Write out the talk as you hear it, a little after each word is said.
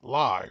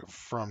Live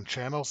from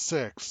Channel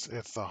 6,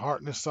 it's the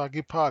Heart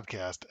Nisagi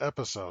Podcast,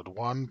 episode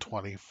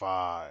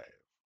 125.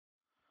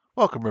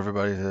 Welcome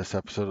everybody to this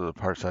episode of the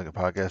Part Saga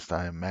Podcast.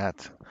 I am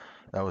Matt.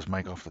 That was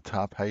Mike off the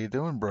top. How you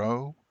doing,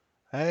 bro?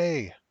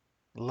 Hey,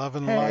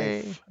 loving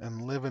Hey. life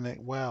and living it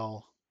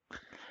well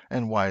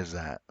And why is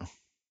that?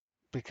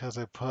 because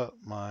I put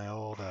my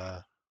old,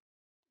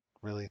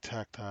 really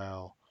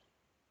tactile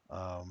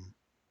um,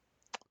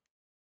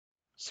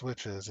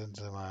 switches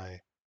into my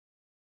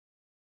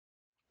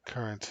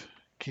current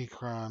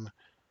Keychron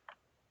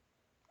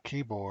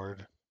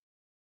keyboard.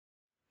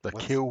 The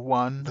What's the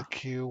Q1?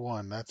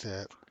 Q1? That's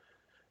it.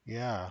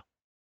 Yeah,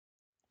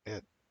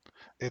 it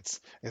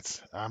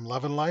I'm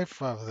loving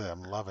life of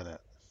them, loving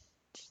it.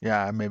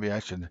 Yeah, maybe I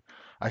should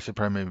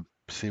probably maybe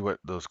see what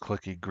those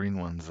clicky green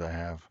ones I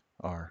have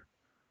are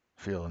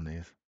feeling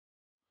these.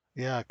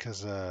 Yeah,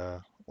 'cause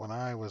when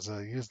I was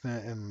using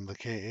it in the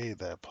K8,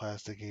 that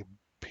plasticky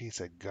piece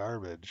of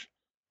garbage,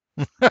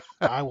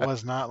 I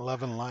was not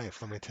loving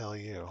life, let me tell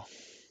you.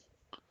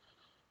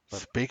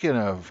 But Speaking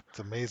of it's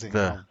amazing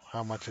the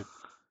how much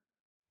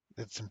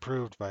it's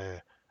improved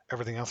by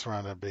everything else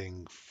around it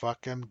being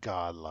fucking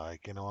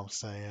godlike. You know what I'm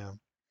saying?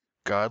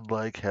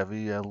 godlike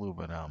heavy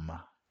aluminum,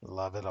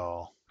 Love it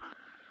all.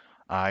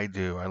 I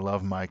do. I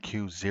love my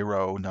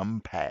Q0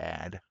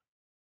 numpad.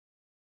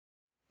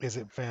 Is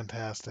it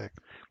fantastic?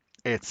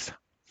 It's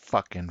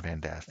fucking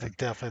fantastic. And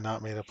definitely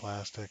not made of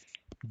plastic.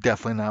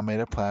 Definitely not made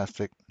of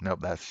plastic.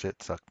 Nope, that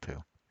shit sucked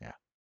too. Yeah.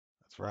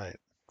 That's right.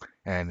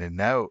 And in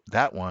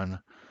that one,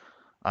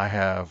 I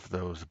have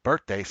those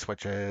birthday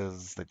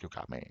switches that you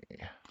got me.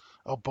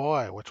 Oh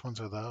boy, which ones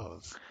are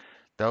those?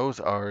 Those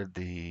are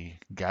the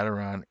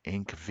Gateron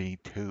Ink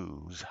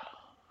V2s.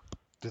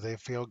 Do they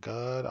feel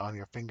good on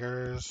your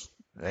fingers?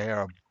 They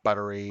are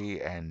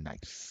buttery and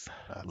nice.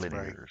 That's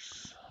very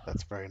Linears.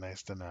 that's very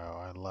nice to know.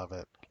 I love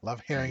it.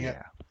 Love hearing it.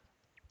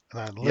 Yeah.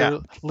 And I Yeah.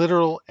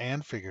 literal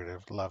and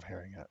figurative love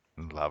hearing it.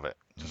 Love it.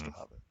 Just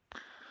love it.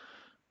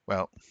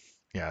 Well,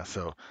 yeah,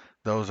 so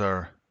those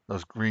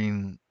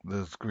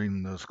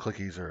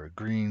clickies are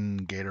green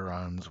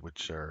Gatorons,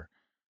 which are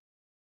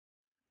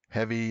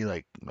heavy,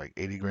 like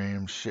 80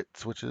 gram shit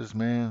switches,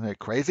 man. They're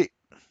crazy.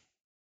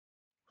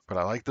 But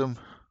I like them.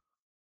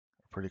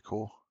 Pretty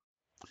cool.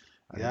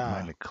 I didn't Yeah.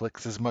 mind the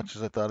clicks as much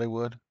as I thought I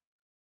would.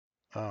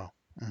 Oh.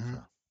 Hmm.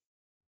 So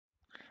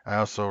I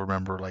also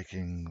remember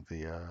liking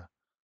the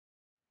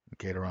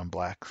Gatoron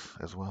Blacks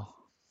as well.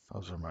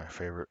 Those are my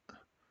favorite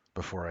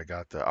before I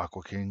got the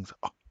Aqua Kings.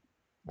 Oh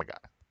my God.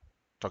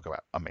 Talk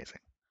about amazing.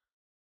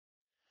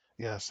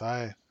 Yes,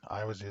 I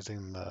was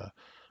using the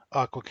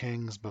Aqua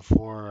Kings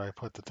before I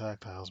put the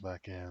tactiles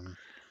back in,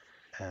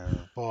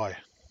 and boy,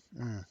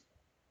 mm,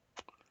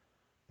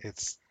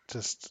 it's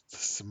just the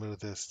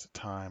smoothest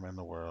time in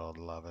the world.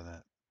 Loving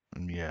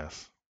it.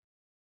 Yes.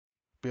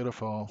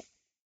 Beautiful.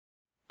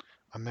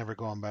 I'm never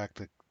going back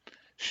to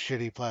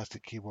shitty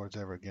plastic keyboards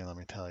ever again. Let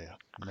me tell you,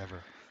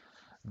 never.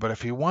 But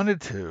if you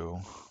wanted to,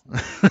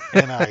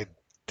 And I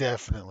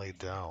definitely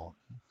don't.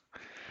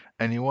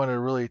 and you want a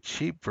really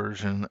cheap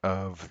version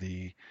of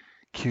the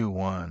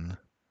Q1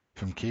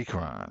 from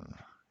Keychron,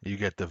 you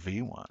get the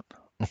V1.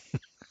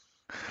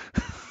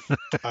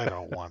 I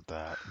don't want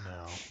that.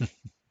 No.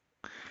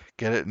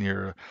 Get it in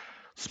your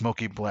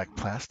smoky black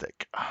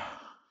plastic.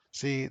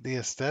 See, the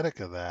aesthetic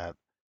of that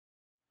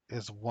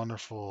is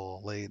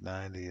wonderful late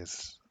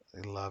 90s.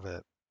 I love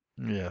it.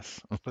 Yes,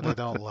 But I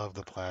don't love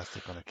the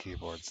plastic on a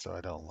keyboard, so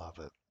I don't love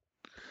it.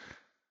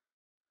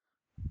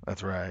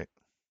 that's right.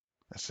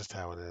 That's just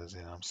how it is,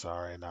 I'm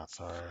sorry, not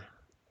sorry.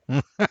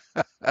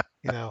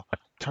 You know,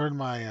 turn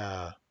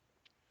my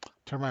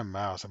turn my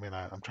mouse. I mean,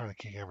 I'm trying to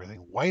keep everything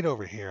white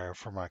over here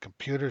for my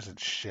computers and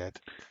shit.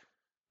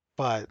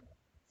 But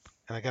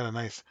and I got a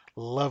nice,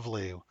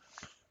 lovely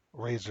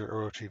Razer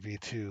Orochi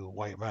V2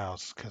 white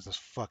mouse because it's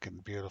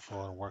fucking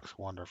beautiful and works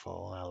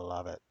wonderful, and I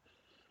love it.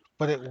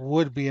 But it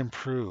would be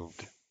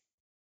improved,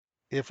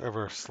 if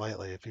ever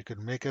slightly, if you could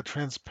make a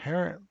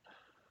transparent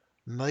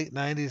late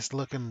 90s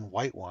looking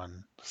white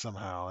one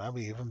somehow. That'd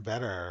be even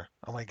better.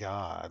 Oh my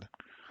God.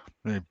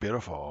 They're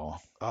beautiful.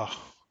 Oh,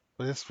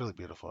 but it's really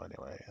beautiful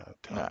anyway. I'm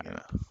I telling you. know.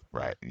 Uh,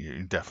 Right.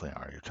 You definitely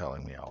are. You're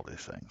telling me all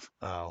these things.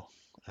 oh,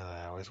 and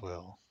I always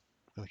will.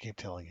 I'm gonna keep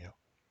telling you.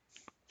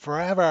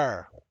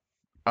 Forever.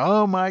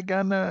 Oh my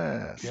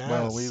goodness.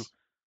 Well, Yes.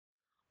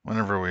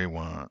 whenever we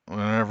want,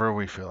 whenever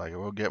we feel like it,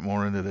 we'll get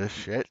more into this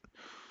shit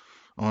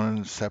on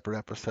a separate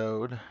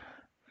episode.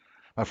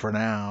 But for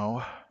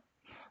now,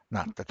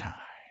 not the time.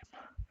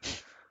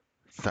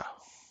 So,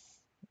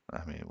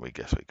 I mean, we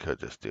guess we could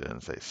just do it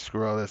and say,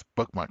 screw all this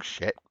bookmark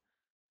shit.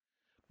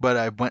 But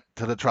I went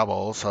to the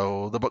trouble,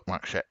 so the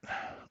bookmark shit.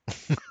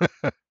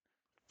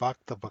 Fuck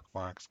the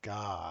bookmarks.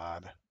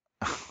 God.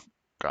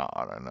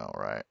 God, I know,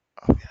 right?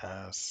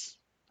 Yes.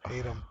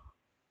 Hate them.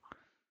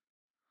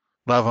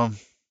 Love them.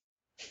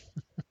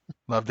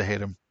 Love to hate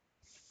them.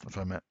 That's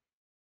what I meant.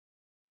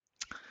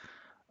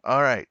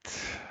 All right.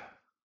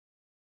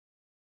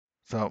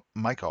 So,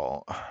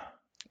 Michael.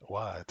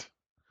 What?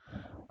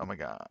 Oh my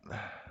God.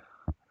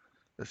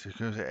 This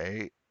Yakuza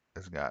 8.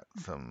 has got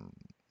some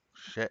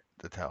shit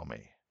to tell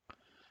me.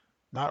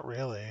 Not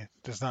really.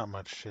 There's not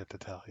much shit to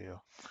tell you.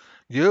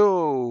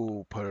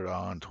 You put it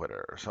on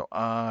Twitter, so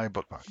I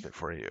bookmarked it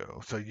for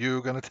you. So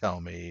you're gonna tell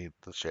me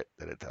the shit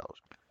that it tells.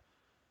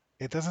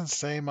 It doesn't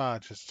say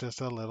much. It's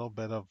just a little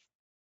bit of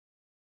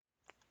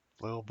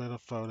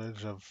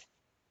footage of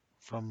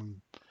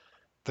from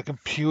the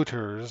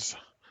computers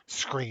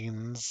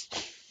screens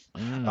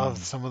of Mm,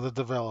 some of the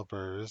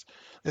developers.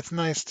 It's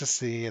nice to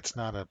see. It's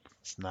not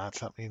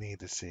something you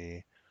need to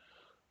see.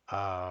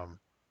 Um,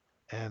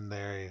 and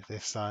they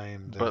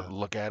signed but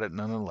look at it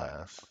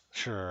nonetheless.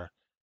 sure.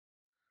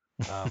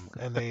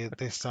 And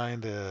they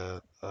signed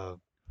a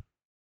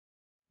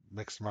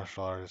mixed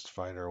martial artist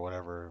fighter or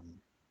whatever,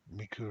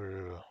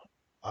 Mikuru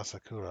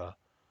Asakura.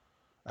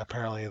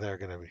 Apparently they're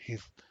gonna be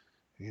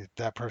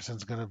that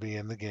person's gonna be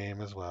in the game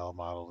as well,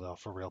 modeled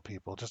for real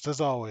people, just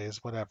as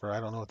always. Whatever. I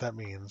don't know what that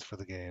means for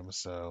the game,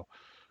 so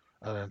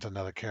other than it's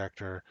another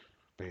character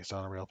based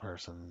on a real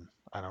person,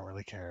 I don't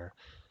really care.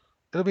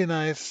 It'll be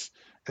nice.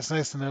 It's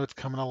nice to know it's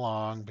coming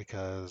along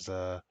because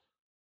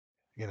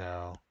you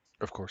know,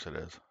 Of course it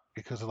is.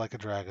 because of Like a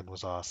Dragon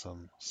was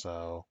awesome.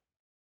 So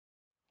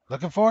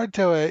looking forward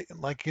to it,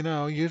 like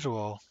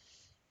usual.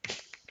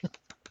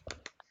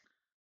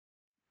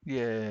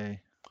 Yay.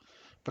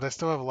 But I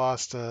still have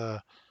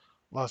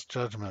Lost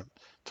Judgment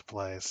to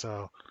play,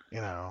 so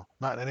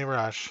not in any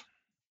rush.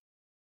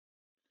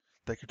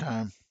 Take your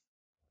time.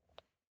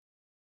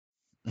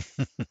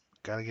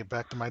 Got to get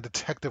back to my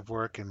detective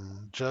work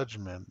and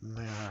Judgment.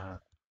 Yeah.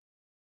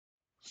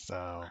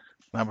 So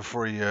Now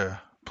before you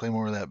play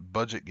more of that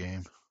budget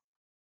game.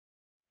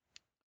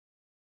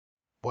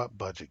 what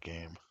budget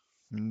game?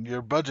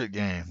 Your budget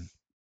game.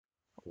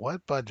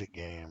 What budget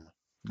game?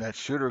 That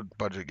shooter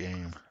budget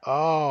game.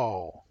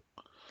 Oh,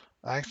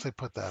 I actually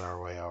put that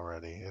our way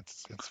already.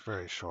 It's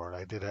very short.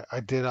 I did it. I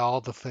did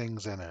all the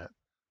things in it,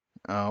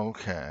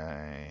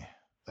 Okay.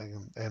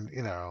 and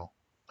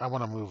I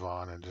want to move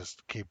on and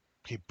just keep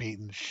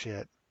beating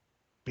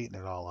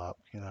it all up.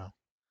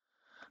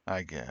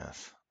 I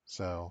guess.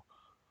 So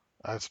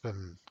I've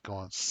been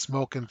going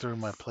smoking through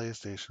my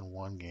PlayStation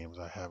 1 games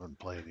I haven't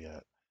played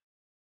yet.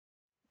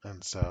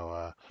 And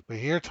so, but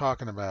here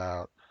talking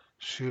about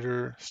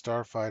Shooter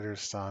Starfighter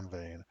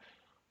Sanvane,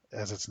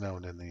 as it's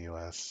known in the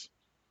US.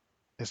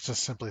 It's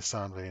just simply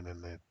Sanvane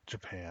in the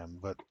Japan,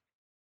 but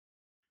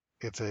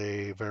it's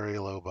a very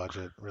low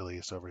budget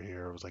release over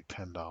here. It was like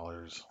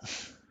 $10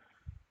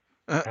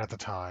 Uh, at the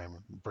time,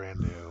 brand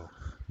new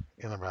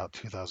in about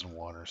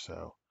 2001 or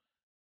so.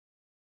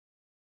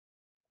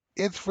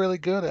 It's really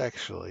good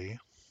actually.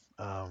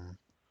 Um,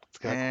 it's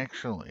got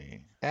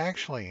actually.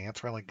 actually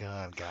it's really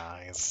good,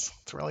 guys.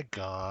 It's really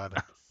good.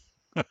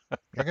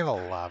 You're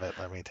gonna love it,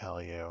 let me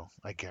tell you.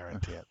 I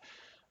guarantee it.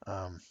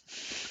 Um,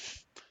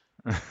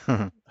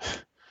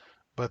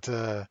 but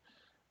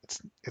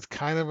it's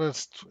kind of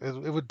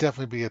it would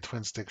definitely be a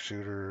twin stick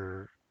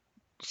shooter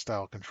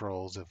style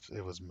controls if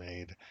it was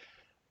made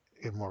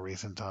in more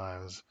recent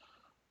times,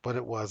 but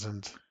it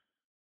wasn't,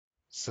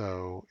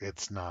 so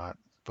it's not.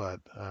 But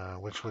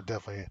which would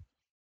definitely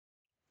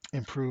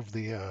improve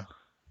the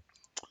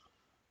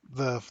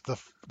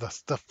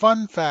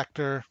fun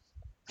factor.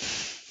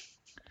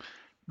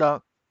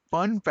 The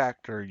fun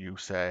factor, you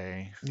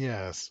say.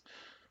 Yes,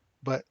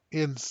 but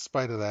in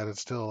spite of that,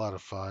 it's still a lot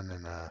of fun,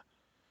 and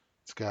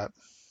it's got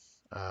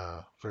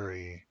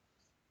very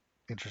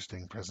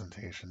interesting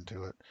presentation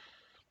to it,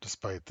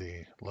 despite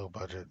the low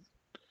budget.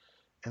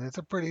 And it's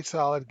a pretty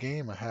solid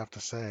game, I have to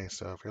say.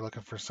 So if you're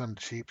looking for some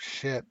cheap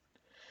shit,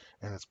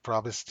 and it's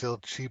probably still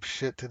cheap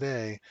shit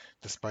today,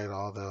 despite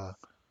all the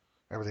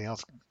everything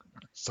else,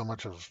 so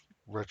much of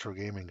retro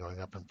gaming going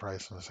up in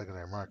price in the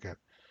secondary market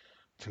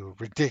to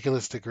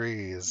ridiculous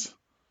degrees,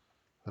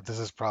 that this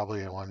is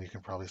probably one you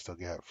can probably still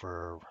get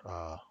for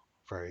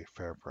very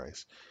fair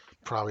price.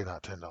 Probably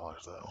not $10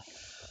 though.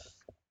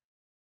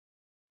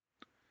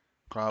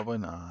 Probably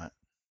not.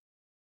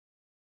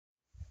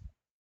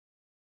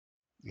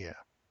 Yeah,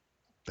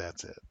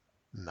 that's it.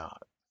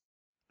 Not.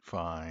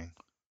 Fine.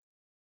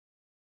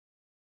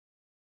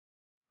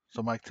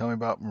 So, Mike, tell me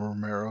about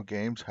Romero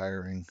Games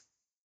hiring.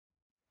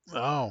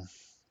 Oh,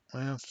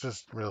 well, it's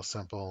just real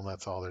simple, and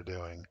that's all they're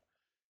doing.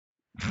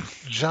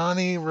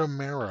 Johnny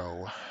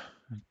Romero,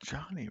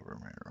 Johnny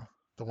Romero.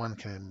 the one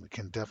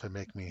can definitely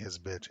make me his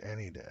bitch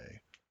any day.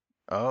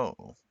 Oh,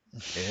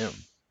 him.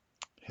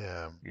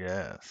 Him.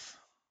 Yes.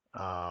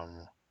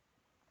 Um,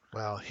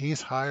 well,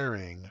 he's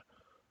hiring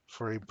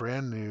for a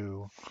brand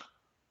new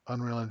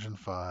Unreal Engine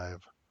 5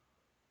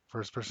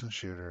 first person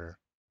shooter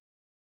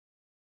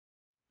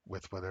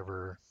with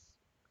whatever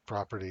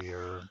property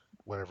or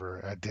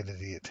whatever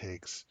identity it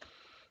takes.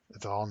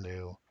 It's all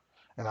new.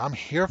 And I'm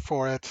here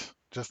for it.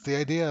 Just the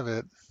idea of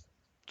it.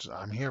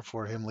 I'm here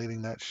for him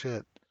leading that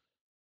shit.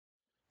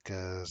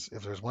 Because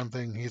if there's one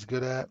thing he's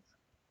good at,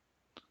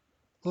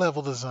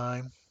 level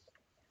design.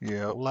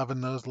 Yep.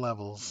 Loving those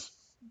levels.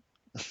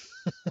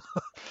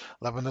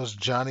 Loving those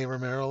Johnny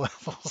Romero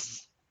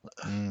levels.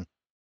 Mm,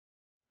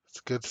 It's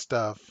good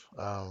stuff.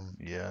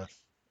 yes.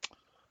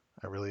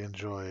 I really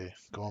enjoy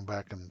going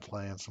back and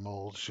playing some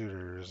old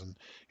shooters. And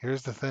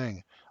here's the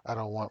thing I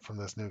don't want from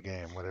this new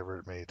game, whatever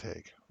it may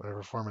take,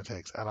 whatever form it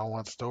takes. I don't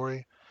want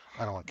story.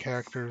 I don't want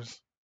characters.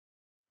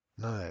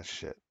 None of that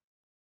shit.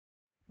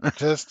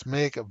 Just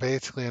make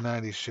basically a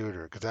 90s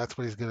shooter because that's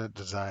what he's good at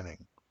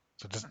designing.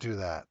 So just do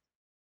that.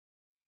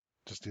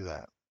 Just do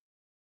that.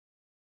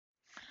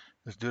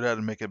 Just do that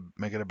and make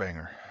it a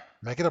banger.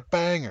 Make it a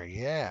banger.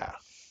 Yeah.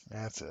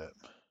 That's it.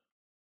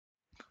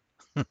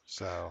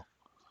 So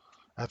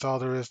that's all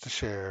there is to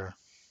share.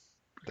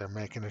 They're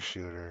making a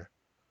shooter.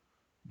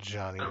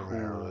 Johnny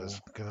Romero is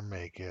Cool. gonna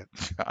make it.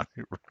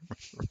 Johnny.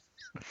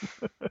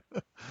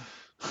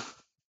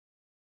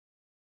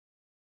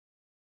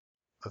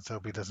 Let's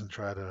hope he doesn't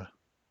try to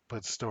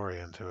put story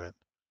into it.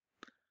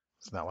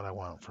 It's not what I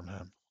want from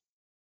him.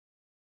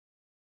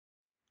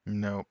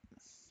 Nope.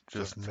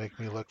 Just Just make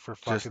me look for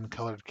just fucking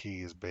colored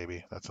keys,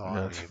 baby. That's all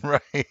I that's need.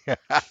 right.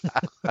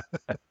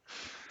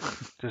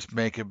 Just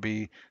make it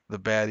be the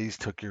baddies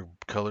took your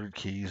colored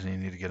keys and you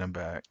need to get them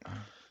back.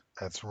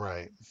 That's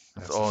right. That's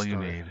That's the all you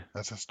story. need.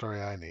 That's the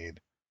story I need.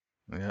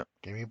 Yep.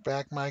 Give me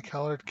back my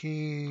colored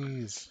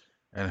keys.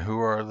 And who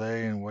are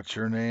they and what's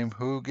your name?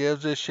 Who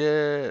gives a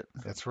shit?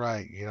 That's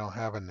right. You don't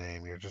have a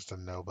name. You're just a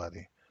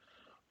nobody.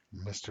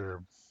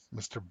 Mr.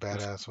 Mr. Just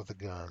Badass with a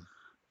gun.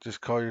 just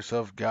call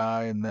yourself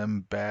Guy and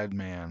them Bad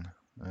Man,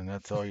 and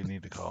that's all you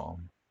need to call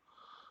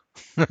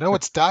No,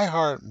 it's Die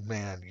Hard,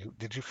 man.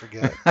 Did you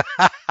forget? them.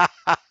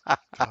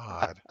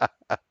 God.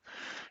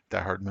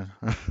 Die Hardman.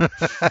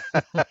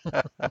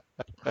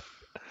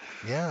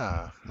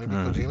 Yeah. Maybe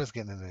Hmm. Kojima's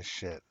getting in this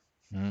shit.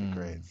 Be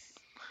great. Hmm.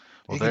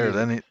 Well, He can do there, the.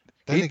 then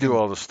Then he'd he do can.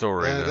 all the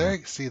story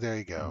then. There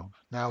you go.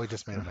 Now we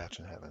just made a match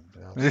in heaven.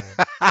 You know what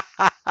I'm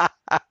Hmm.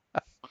 saying?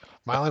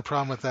 My only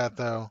problem with that,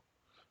 though,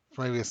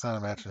 maybe it's not a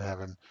match in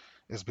heaven,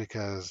 is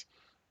because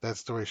that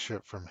story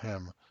shit from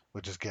him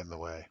would just get in the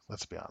way.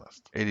 Let's be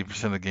honest.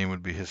 80% of the game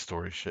would be his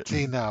story shit.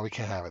 See, no, we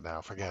can't have it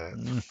now. Forget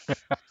it.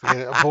 Forget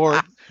it.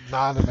 Abort.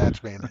 Not a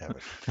match made in heaven.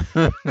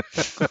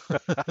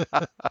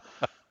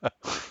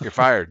 You're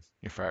fired.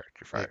 You're fired.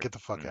 You're Yeah, fired. get the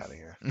fuck out of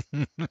here.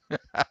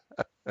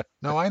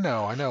 No, I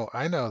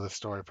know the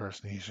story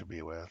person he should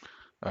be with.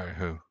 All right,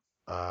 who?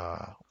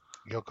 Uh,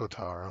 Yoko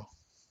Taro.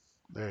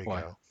 There you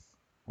Why? go.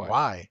 Why?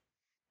 Why?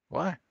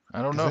 Why?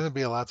 I don't Because then know. there'd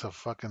be lots of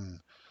fucking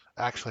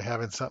actually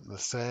having something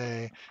to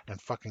say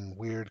and fucking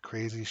weird,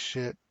 crazy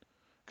shit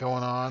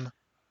going on,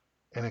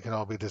 and it can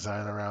all be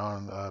designed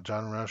around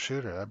John Romero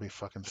Shooter. That'd be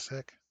fucking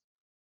sick.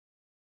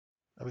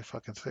 That'd be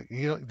fucking sick. Do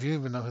you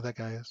even know who that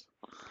guy is?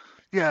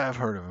 Yeah, I've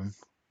heard of him.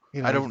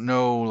 You I know, don't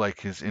know like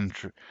his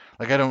intro.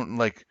 Like I don't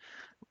like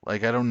I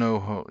don't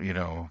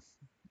know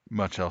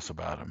much else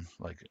about him.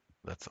 Like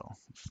that's all.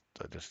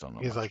 I just don't know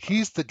he's much like about him.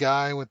 he's the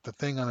guy with the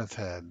thing on his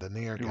head, the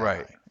near You're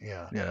right. guy.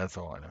 Yeah, Yeah, that's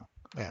all I know.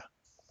 yeah.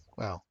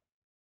 Well,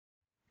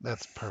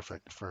 that's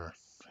perfect for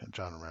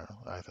John Romero,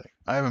 I think.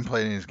 I haven't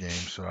played any of his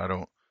games, so I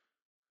don't.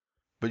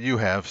 But you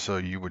have, so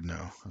you would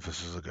know if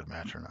this is a good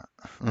match or not.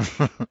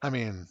 I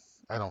mean,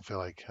 I don't feel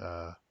like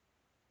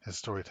his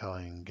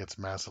storytelling gets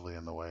massively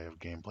in the way of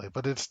gameplay,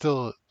 but it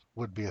still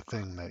would be a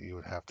thing that you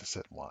would have to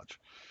sit and watch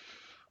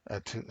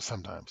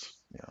sometimes.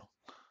 You know,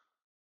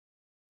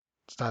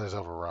 it's not as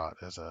overwrought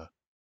as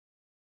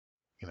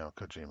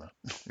Kojima.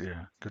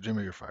 Yeah,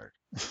 Kojima, you're fired.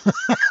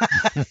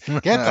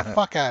 Get the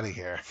fuck out of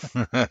here.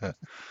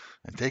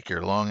 And take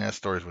your long ass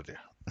stories with you.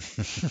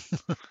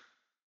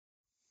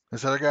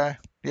 This other guy,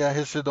 yeah,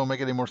 his shit don't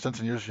make any more sense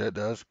than your shit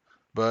does,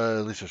 but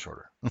at least it's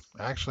shorter.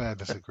 Actually, I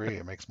disagree.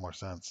 It makes more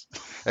sense.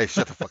 Hey,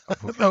 shut the fuck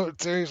up. No,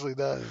 it seriously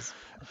does.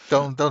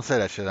 Don't say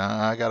that shit.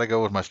 I gotta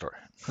go with my story.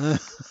 Don't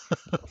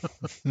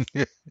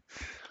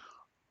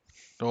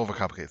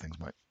overcomplicate things,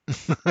 Mike.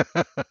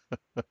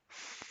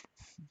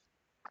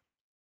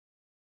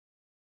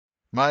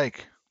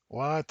 Mike,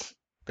 What?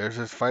 there's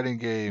this fighting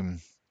game.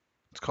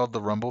 It's called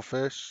the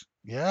Rumblefish.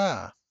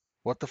 Yeah.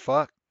 What the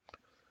fuck?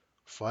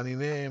 Funny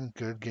name,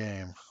 good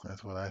game.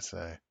 That's what I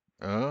say.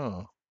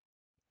 Oh,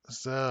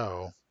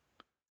 So,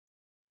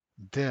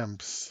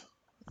 Dimps,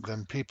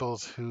 them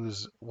peoples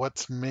who's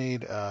what's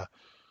made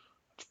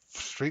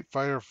Street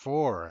Fighter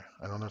 4.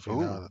 I don't know if you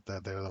know oh,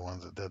 that they're the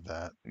ones that did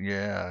that.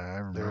 yeah, I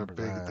remember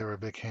They that. were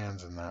big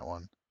hands in that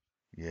one,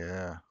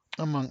 Yeah.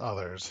 among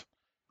others.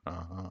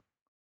 Uh-huh.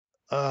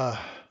 Uh,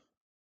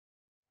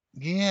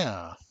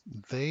 yeah,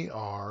 they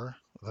are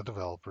the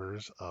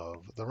developers of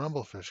the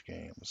Rumblefish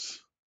games.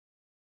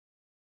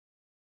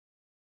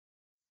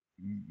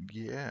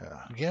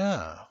 Yeah.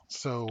 Yeah,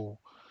 so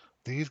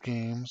these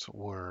games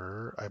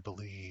were, I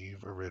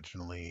believe,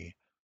 originally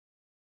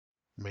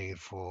made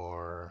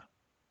for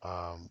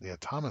the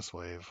Thomas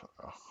Wave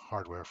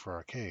hardware for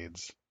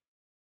arcades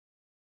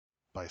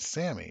by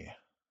Sammy,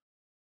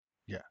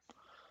 Yeah.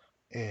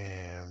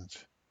 and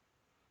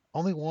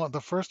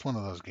the first one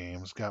of those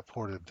games got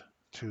ported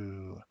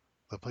to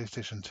the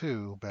PlayStation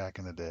 2 back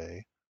in the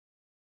day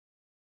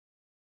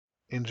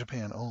in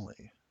Japan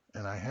only.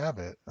 And I have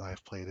it, and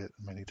I've played it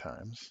many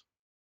times,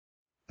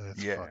 and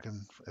Yeah.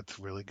 it's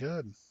really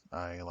good.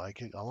 I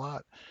like it a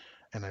lot,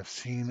 and I've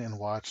seen and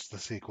watched the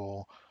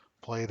sequel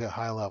played at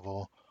high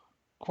level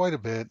quite a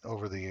bit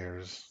over the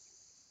years,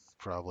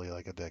 probably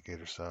like a decade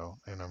or so,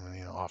 and I'm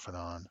off and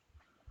on.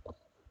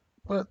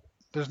 But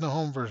there's no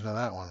home version of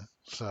that one,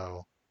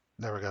 so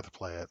never got to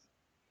play it.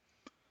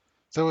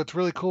 So it's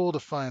really cool to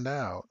find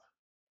out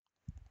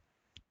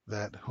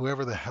that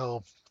whoever the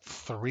hell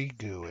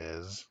 3Goo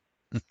is,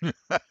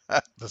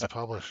 this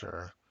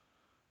publisher,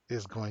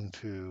 has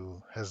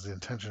the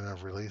intention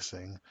of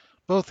releasing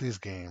both these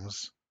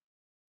games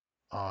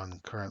on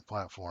current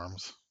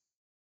platforms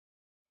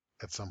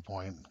at some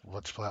point.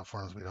 Which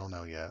platforms we don't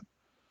know yet,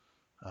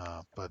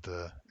 but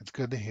it's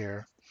good to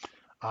hear.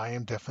 I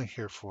am definitely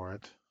here for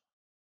it.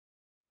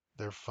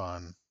 They're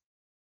fun.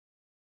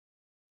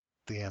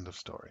 The end of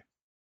story.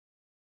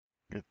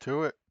 Get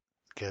to it.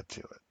 Get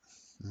to it.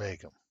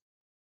 Make them.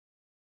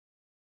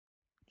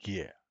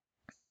 Yeah.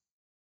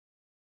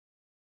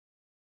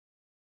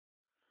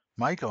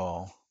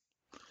 Michael,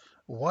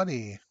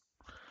 Whatty?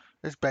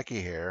 it's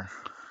Becky here.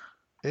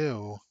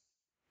 Ew.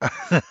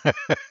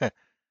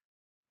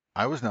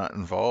 I was not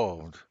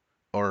involved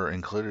or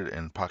included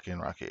in Pocky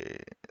and Rocky's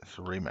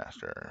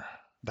remaster.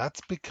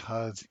 That's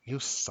because you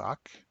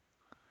suck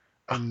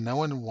and no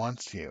one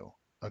wants you.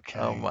 Oh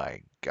Okay?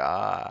 my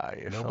God,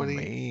 you're so Nobody.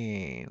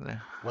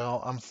 mean.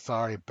 Well, I'm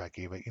sorry,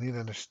 Becky, but you need to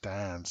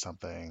understand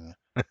something.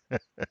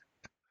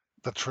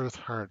 The truth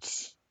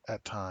hurts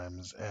at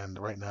times, and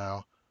right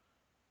now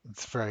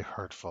it's very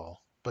hurtful,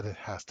 but it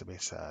has to be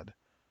said.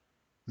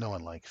 No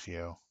one likes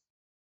you.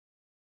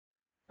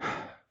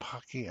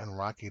 Pocky and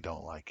Rocky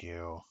don't like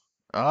you.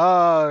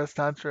 Oh, that's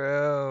not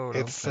true. It's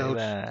Don't say so.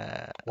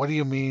 that. What do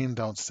you mean,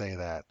 don't say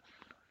that?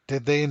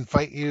 Did they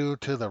invite you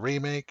to the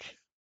remake?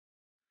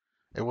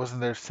 It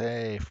wasn't their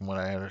say, from what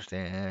I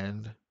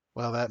understand.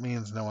 Well, that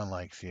means no one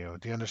likes you.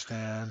 Do you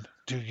understand?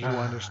 Do you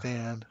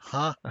understand?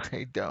 Huh?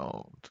 I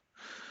don't.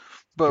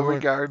 But You're.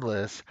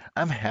 regardless,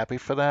 I'm happy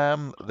for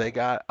them. They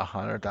got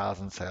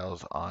 100,000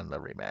 sales on the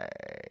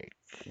remake.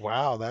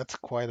 Wow, that's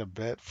quite a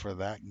bit for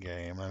that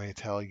game, let me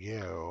tell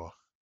you.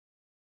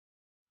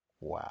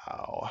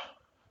 Wow.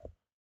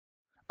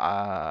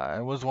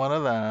 I was one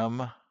of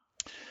them.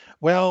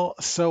 Well,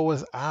 so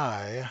was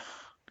I.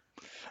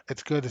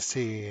 It's good to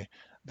see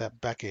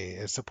that Becky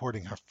is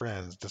supporting her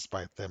friends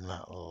despite them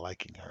not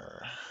liking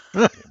her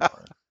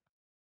anymore.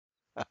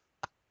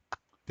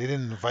 They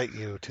didn't invite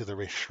you to the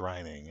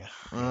reshrining,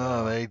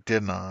 Oh, they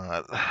did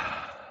not.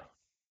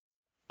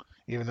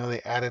 Even though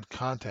they added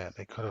content,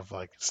 they could have,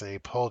 like, say,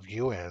 pulled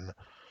you in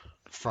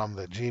from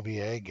the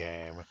GBA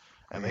game,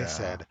 and they Yeah,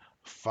 said,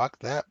 "Fuck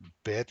that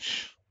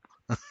bitch.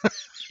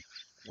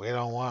 We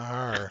don't want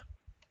her."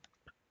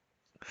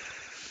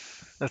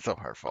 that's so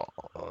hurtful.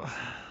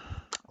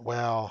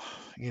 Well,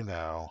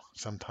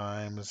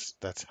 sometimes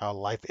that's how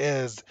life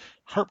is.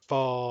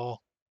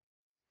 Hurtful.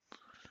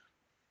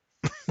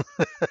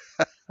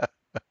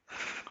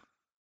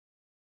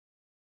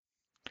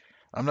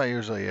 I'm not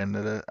usually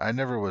into it. I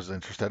never was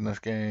interested in this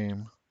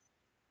game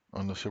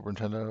on the Super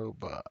Nintendo,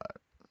 but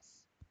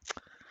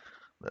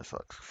this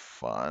looks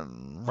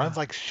fun. Runs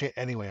like shit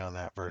anyway on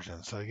that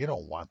version, so you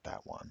don't want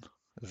that one.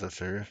 Is that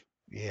serious?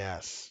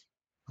 Yes,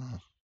 Hmm.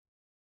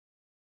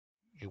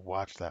 you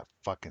watch that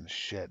fucking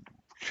shit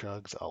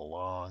chugs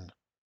along.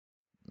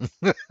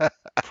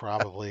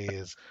 Probably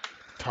is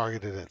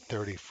targeted at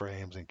 30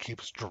 frames and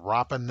keeps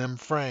dropping them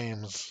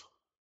frames.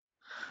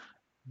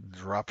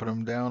 Dropping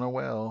them down a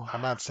well.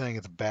 I'm not saying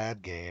it's a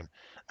bad game.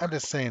 I'm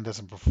just saying it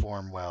doesn't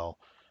perform well,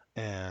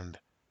 and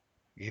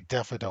you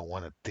definitely don't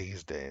want it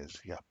these days.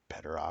 You got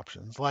better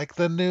options, like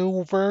the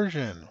new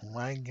version.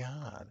 My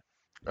God,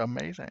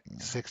 Amazing.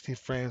 60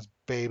 frames,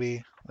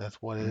 baby. That's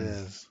what it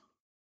Mm. is.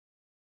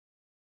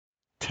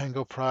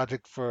 Tango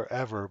Project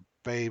forever,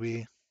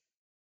 baby.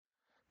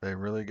 They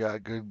really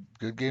got good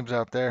games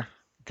out there.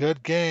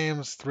 Good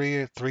games.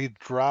 Three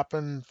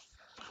dropping.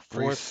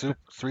 Fourth to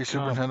Three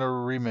Super come.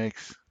 Nintendo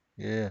remakes.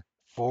 Yeah,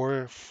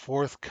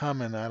 Fourth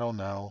coming. I don't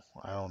know.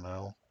 I don't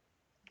know.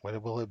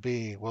 What will it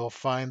be? We'll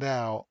find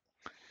out.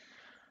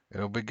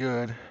 it'll be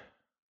good.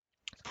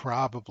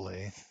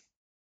 Probably.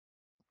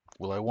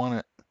 Will I want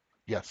it?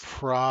 Yes.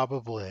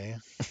 Probably.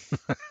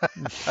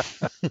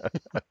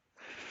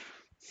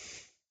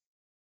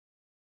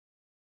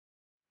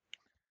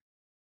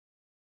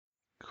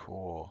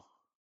 Cool.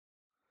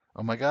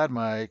 Oh my God,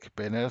 Mike,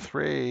 Bayonetta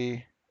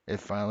 3. It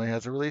finally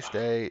has a release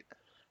date.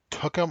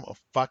 Took them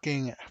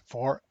fucking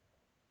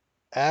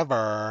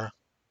forever.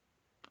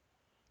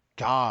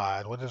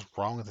 God, what is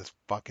wrong with this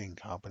fucking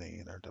company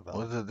and their What was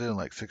development? it doing,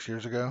 like 6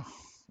 years ago?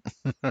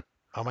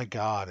 Oh my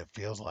God, it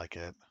feels like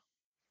it.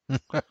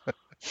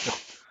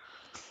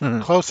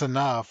 Close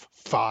enough.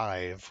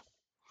 5.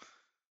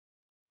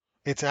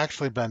 It's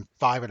actually been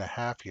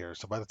 5.5 years,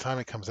 so by the time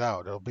it comes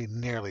out, it'll be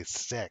nearly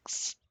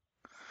 6.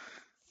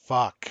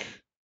 Fuck.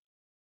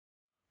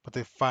 But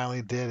they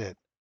finally did it.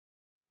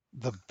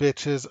 The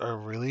bitches are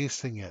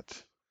releasing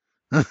it.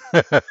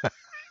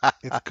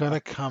 It's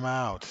gonna come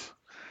out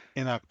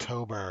in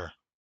October.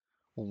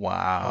 Holy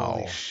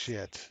Wow.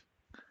 shit.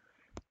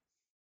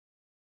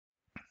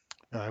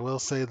 And I will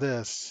say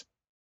this,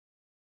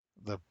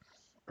 the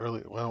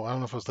early. Well, I don't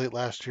know if it was late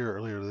last year or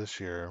earlier this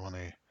year when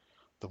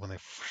they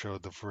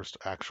showed the first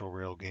actual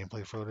real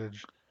gameplay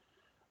footage.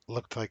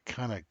 Looked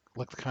kind of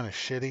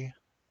shitty. Yeah.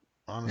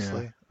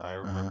 Honestly, I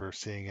Uh-huh. remember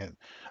seeing it.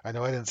 I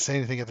know I didn't say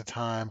anything at the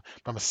time,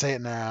 but I'm gonna say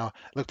it now.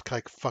 It looked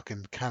like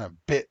fucking kind of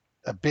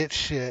a bit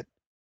shit,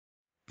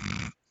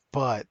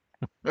 but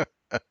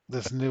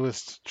this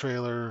newest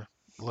trailer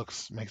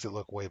looks makes it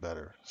look way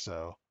better.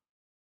 So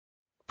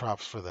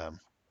props for them,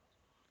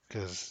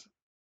 because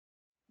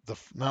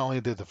not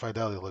only did the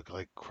fidelity look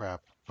like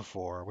crap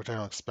before, which I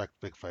don't expect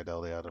big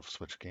fidelity out of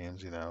Switch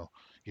games.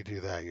 You do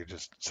that, you're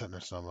just setting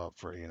yourself up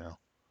for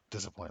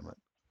disappointment.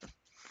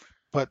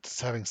 But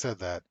having said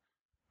that,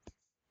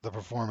 the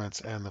performance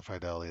and the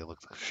fidelity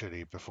looked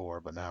shitty before,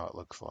 but now it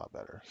looks a lot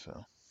better.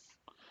 So,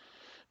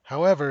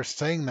 however,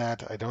 saying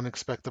that, I don't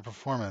expect the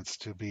performance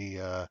to be,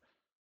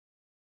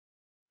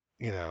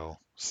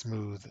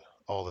 smooth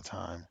all the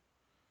time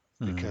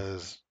Hmm.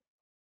 because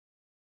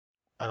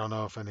I don't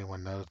know if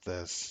anyone knows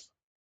this.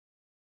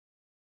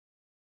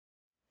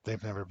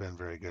 They've never been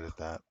very good at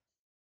that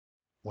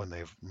when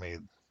they've made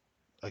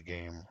a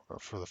game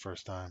for the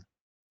first time.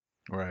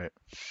 Right.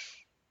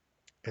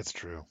 It's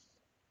true.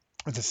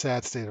 It's a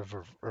sad state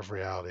of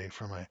reality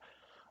from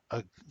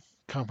a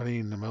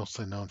company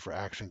mostly known for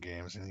action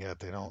games, and yet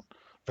they don't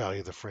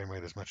value the frame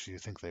rate as much as you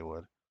think they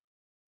would.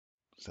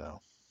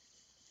 So,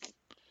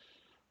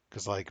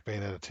 because like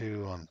Bayonetta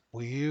 2 on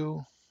Wii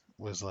U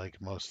was like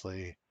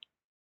mostly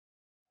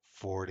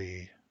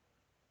 40,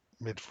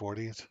 mid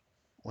 40s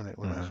when it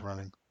was Uh-huh.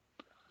 running.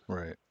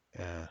 Right.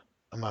 Yeah,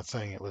 I'm not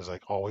saying it was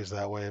like always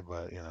that way,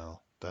 but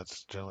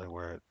that's generally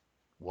where it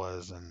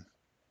was and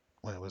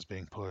when it was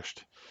being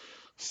pushed.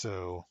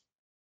 So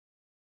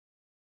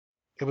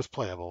it was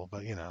playable,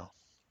 but it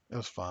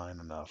was fine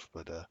enough.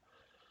 But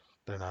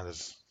they're not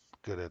as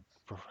good at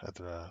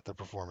the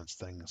performance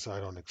thing, so I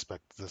don't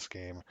expect this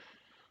game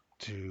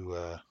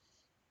to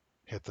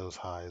hit those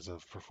highs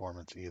of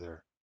performance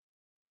either.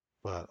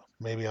 But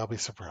maybe I'll be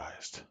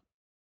surprised,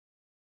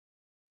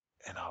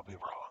 and I'll be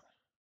wrong.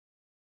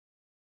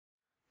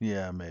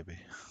 Yeah, maybe.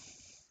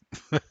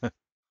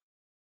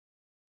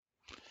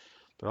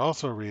 They're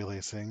also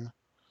releasing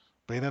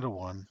Bayonetta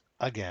 1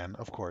 again.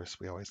 Of course,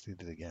 we always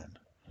need it again.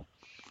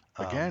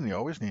 Again, Um, you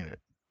always need it.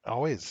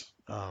 Always.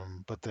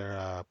 But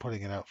they're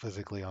putting it out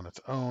physically on its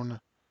own.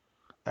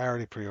 I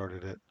already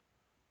pre-ordered it.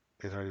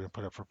 It's already been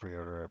put up for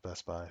pre-order at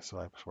Best Buy, so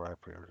that's where I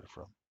pre-ordered it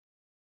from.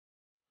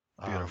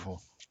 Um,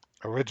 Beautiful.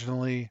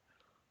 Originally,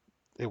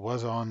 it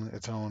was on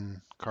its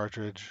own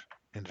cartridge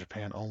in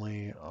Japan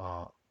only,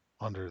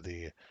 under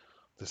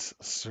this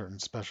certain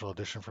special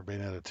edition for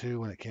Bayonetta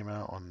 2 when it came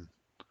out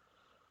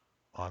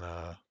on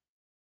a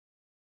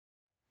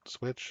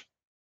Switch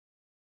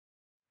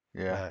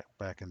Yeah.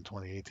 back in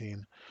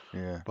 2018.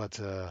 Yeah. But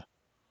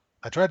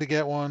I tried to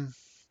get one.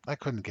 I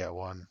couldn't get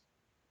one.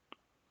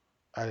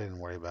 I didn't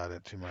worry about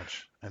it too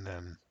much. And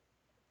then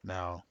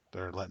now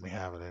they're letting me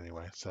have it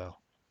anyway. So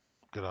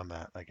good on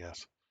that, I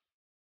guess.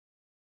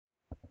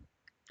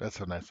 That's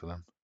so nice of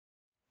them.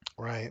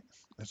 Right.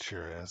 It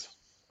sure is.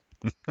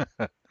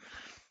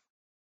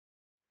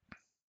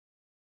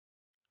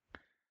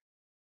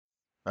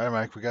 All right,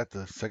 Mike, we got the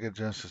Sega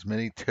Genesis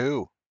Mini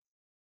 2.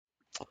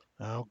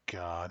 Oh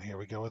God, here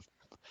we go with.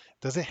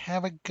 Does it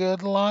have a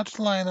good launch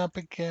lineup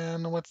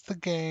again? What's the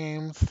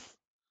games?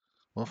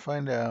 We'll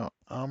find out.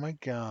 Oh my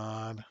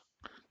God.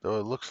 Though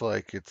it looks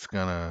like it's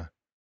gonna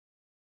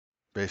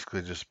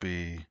basically just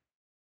be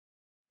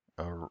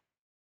a.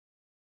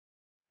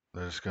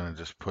 They're just gonna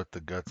just put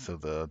the guts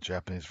of the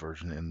Japanese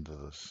version into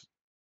this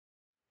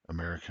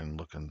American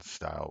looking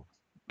style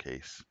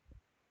case.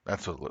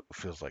 That's what it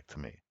feels like to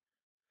me.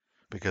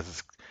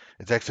 Because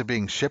it's actually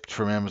being shipped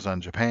from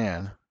Amazon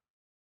Japan,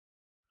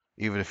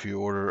 even if you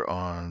order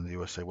on the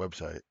USA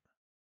website,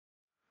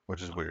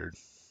 which is weird.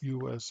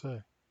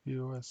 USA.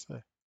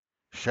 USA.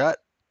 Shut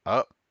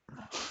up.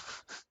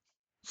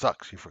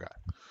 Sucks, you forgot.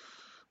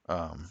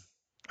 Um,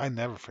 I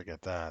never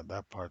forget that.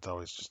 That part's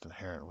always just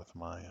inherent with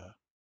my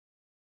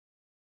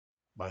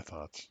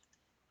thoughts.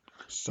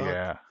 Suck.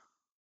 yeah.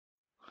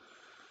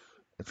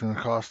 It's gonna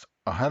cost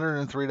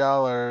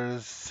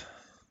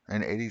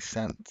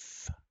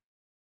 $103.80.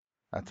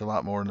 That's a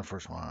lot more than the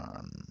first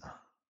one.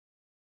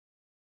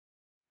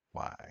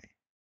 Why?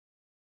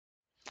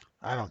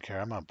 I don't care.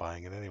 I'm not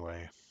buying it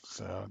anyway,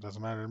 so it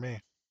doesn't matter to me.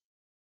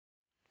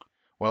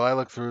 Well, I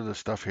looked through the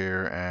stuff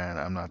here and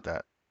I'm not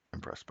that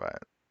impressed by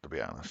it, to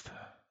be honest.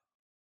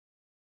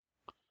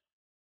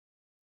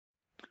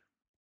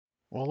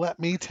 Well, let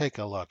me take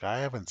a look. I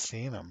haven't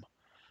seen them.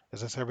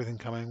 Is this everything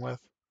coming with?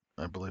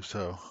 I believe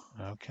so.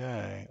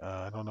 Okay.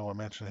 I don't know what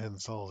Mansion of Hidden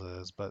Souls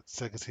is, but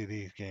Sega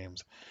CD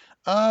games.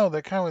 Oh,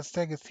 they're coming with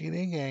Sega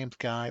CD games,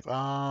 guys.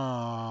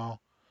 Oh,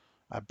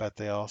 I bet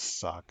they all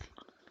suck.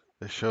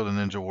 They show the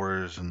Ninja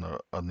Warriors in the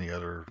on the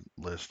other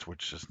list,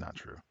 which is not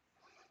true.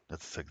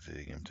 That's a Sega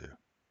CD game too,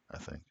 I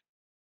think,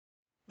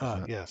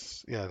 isn't it?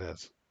 Yes. Yeah, it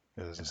is.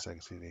 It is a Yeah.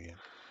 Sega CD game.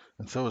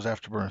 And so is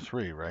Afterburner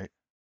 3, right?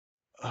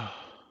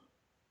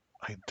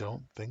 I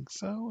don't think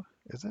so.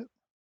 Is it?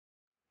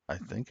 I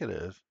think it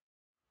is.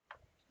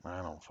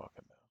 I don't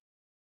fucking know.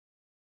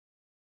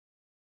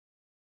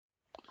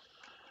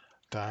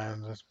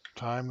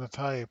 Time to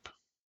type.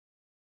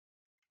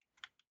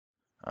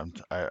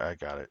 I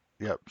got it.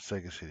 Yep,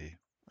 Sega CD.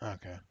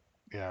 Okay.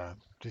 Yeah,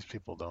 these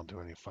people don't do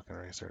any fucking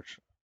research.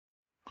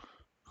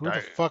 Who the I,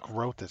 fuck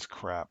wrote this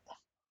crap?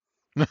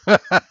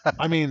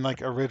 I mean,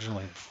 like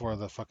originally before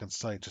the fucking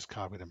site just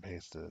copied and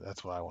pasted it.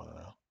 That's what I want to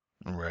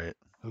know. right.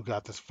 Who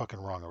got this fucking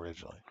wrong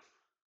originally?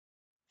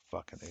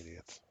 Fucking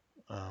idiots.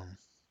 Um,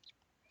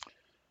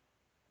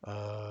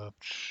 uh,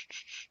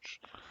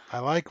 I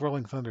like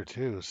Rolling Thunder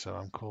too, so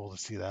I'm cool to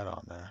see that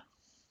on there.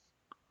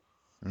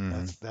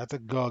 Hmm. That's a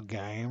good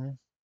game.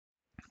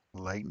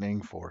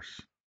 Lightning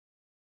Force.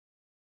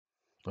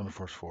 Thunder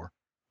Force 4.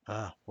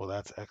 Ah, well,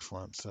 that's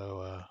excellent.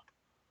 So,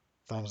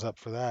 thumbs up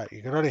for that.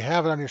 You could already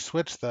have it on your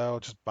Switch though.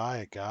 Just buy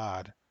it.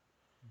 God,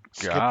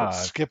 God.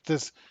 skip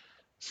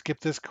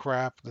this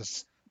crap,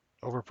 this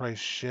overpriced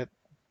shit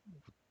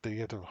that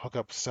you have to hook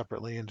up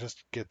separately, and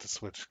just get the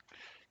Switch.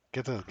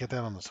 Get that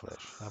on the Switch.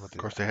 How about Of do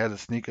course, that? they had to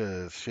sneak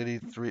a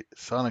shitty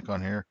Sonic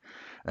on here,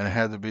 and it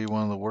had to be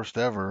one of the worst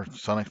ever.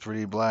 Sonic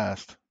 3D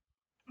Blast.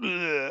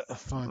 Ugh, Ugh.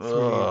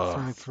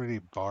 Sonic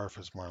 3D Barf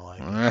is more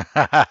like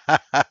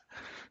it.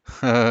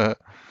 I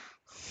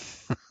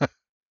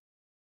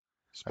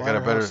got a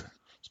Splatterhouse, better.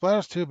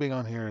 Splatterhouse 2 being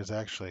on here is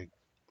actually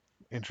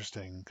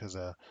interesting because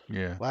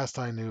Yeah. last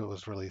I knew it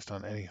was released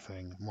on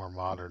anything more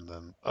modern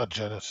than a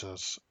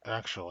Genesis.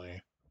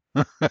 Actually,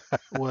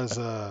 was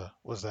that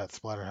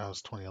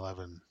Splatterhouse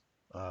 2011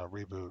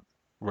 reboot,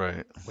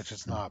 Right. which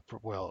is not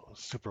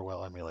super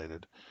well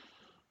emulated.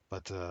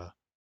 But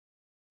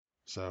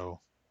so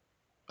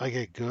I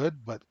get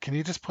good, but can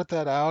you just put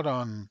that out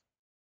on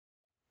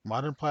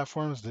modern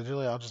platforms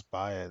digitally? I'll just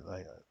buy it.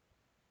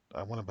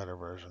 I want a better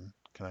version.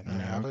 Can I Yeah,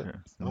 have it? okay.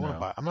 I don't want to No,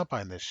 buy. I'm not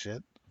buying this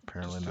shit.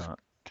 apparently Just not.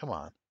 come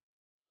on.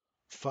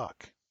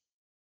 Fuck.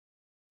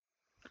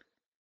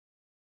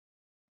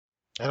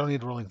 I don't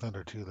need Rolling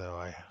Thunder 2 though.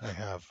 I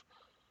have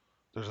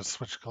there's a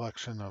Switch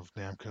collection of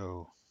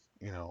Namco,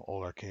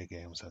 old arcade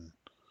games, and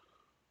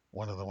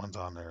one of the ones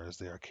on there is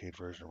the arcade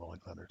version of Rolling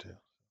Thunder 2.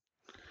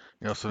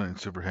 You also didn't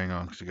Super Hang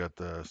On because you got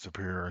the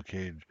Superior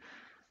Arcade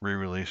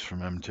re-release from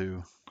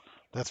M2.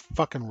 That's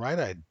fucking right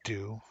I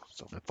do.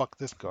 So That's fuck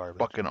this garbage.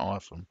 fucking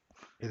awesome.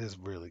 It is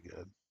really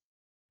good.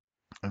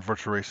 And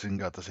Virtua Racing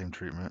got the same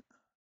treatment.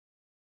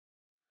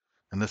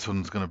 And this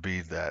one's gonna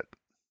be that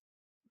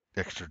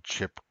extra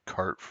chip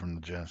cart from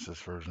the Genesis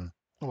version.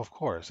 Well, of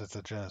course, it's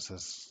a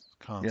Genesis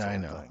Yeah, I console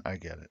know. thing. I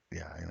get it.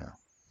 Yeah, I know.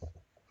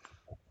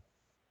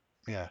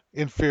 Yeah,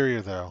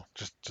 inferior though.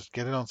 Just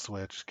get it on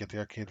Switch. Get the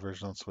arcade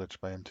version on Switch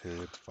by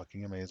M2. It's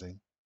fucking amazing.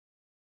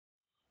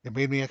 It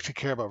made me actually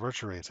care about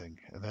Virtua Racing,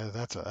 and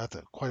that's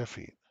quite a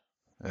feat.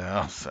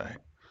 Yeah, I'll say.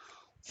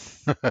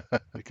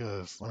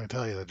 Because let me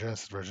tell you, the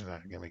Genesis version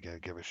not gonna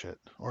give a shit,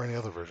 or any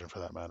other version for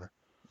that matter,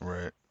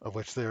 Right. of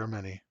which there are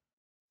many,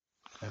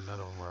 and none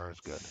of them are as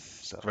good.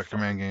 So Vector fuck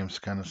Man it. games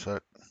kind of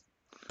suck.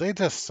 They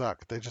just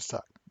suck. They just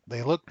suck.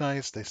 They look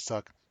nice. They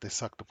suck. They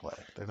suck to play.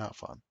 They're not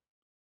fun.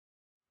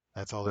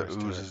 That's all The there is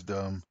to Ooze it. is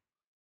dumb.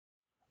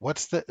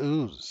 What's the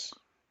ooze?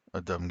 A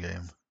dumb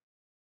game.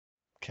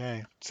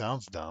 Okay,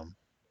 sounds dumb.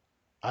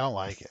 I don't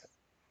like it.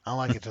 I don't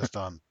like it just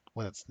on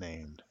when it's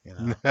named.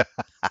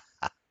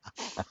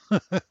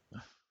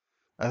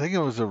 I think it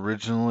was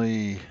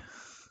originally.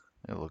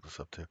 I look this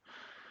up too.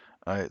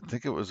 I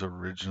think it was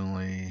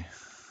originally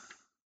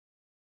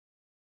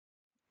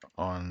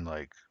on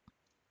like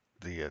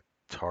the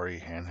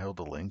Atari handheld,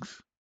 the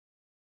Lynx.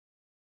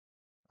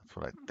 That's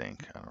what I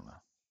think. I don't know.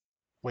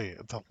 Wait,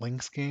 it's a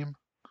Lynx game?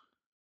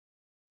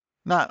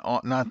 Not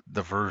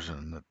the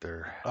version that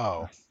they're.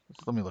 Oh,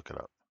 Let me look it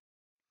up.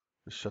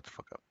 Just shut the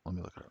fuck up. Let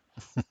me look it up.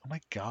 oh my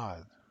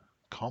God.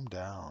 Calm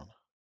down.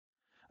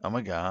 Oh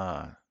my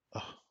god.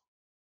 Ugh,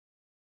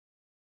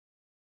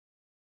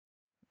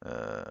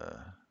 Uh,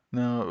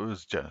 no, it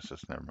was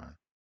Genesis. Never mind.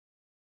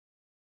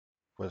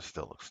 But it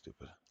still looks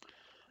stupid.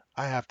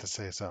 I have to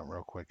say something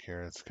real quick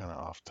here. It's kind of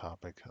off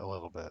topic a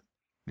little bit.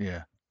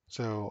 Yeah,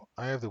 So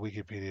I have the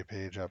Wikipedia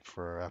page up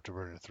for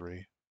Afterburner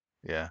 3.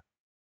 yeah.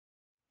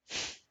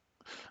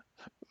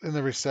 In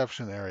the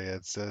reception area,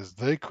 it says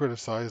they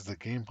criticize the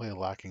gameplay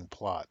lacking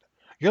plot.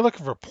 You're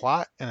looking for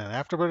plot in an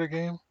Afterburner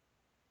game?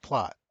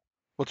 Plot.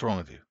 What's wrong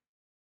with you?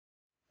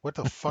 What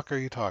the fuck are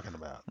you talking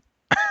about?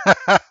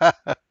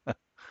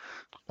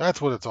 That's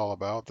what it's all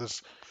about.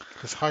 This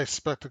high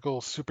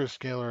spectacle super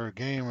scalar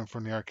game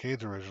from the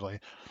arcades originally.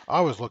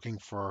 I was looking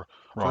for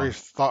very Wrong,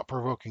 thought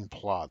provoking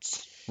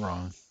plots.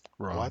 wrong,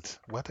 wrong.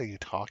 What are you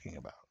talking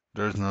about?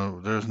 There's no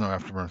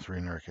Afterburner 3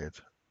 in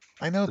arcades.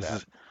 I know This that.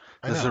 is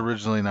I this is know.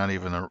 originally not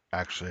even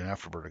actually an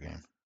Afterburner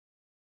game.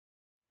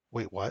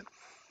 Wait, what?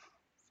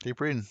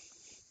 Keep reading.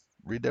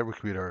 Read that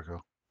Wikipedia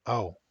article.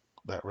 Oh,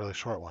 that really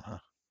short one, huh?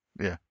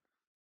 Yeah,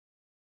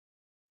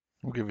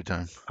 we'll give you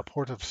time. A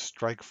port of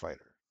Strike Fighter.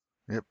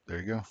 Yep, there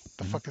you go.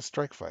 The fuck is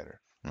Strike Fighter?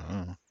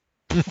 Uh-huh.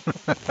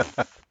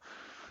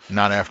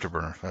 Not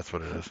Afterburner. That's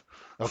what it is.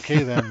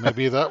 Okay, then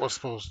maybe that was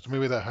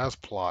maybe that has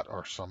plot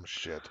or some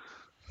shit.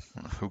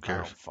 Who I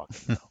cares? don't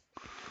fucking know.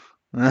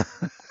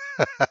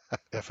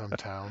 FM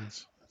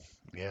Towns.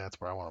 Yeah, that's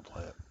where I want to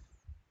play it.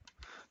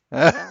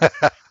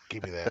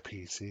 Give me that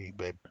PC,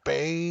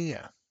 baby.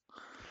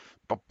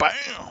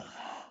 Ba-bam!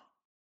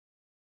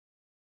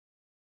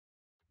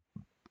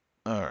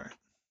 All right.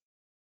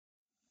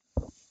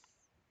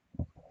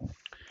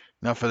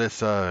 Now for this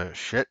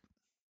shit.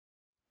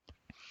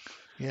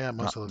 Yeah,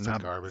 most Not of it looks like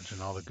not garbage,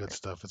 and all the good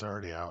stuff is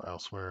already out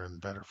elsewhere in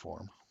better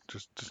form.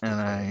 Just get and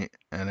rid of it.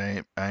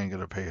 I ain't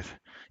gonna pay it.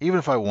 Even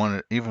if I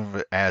wanted, even if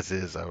it as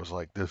is, I was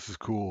like, this is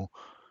cool.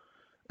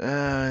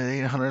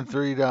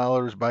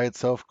 $830 by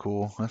itself,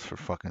 cool. That's for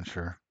fucking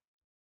sure.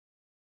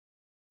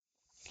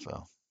 So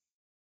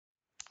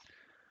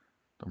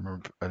don't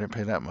remember, I didn't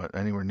pay that much,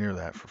 anywhere near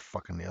that for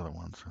fucking the other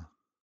ones. So.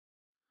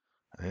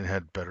 It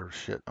had better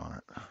shit on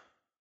it.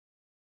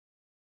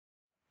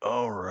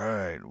 All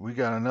right, we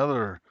got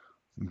another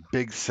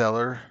big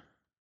seller.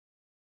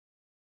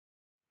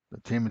 The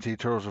TMNT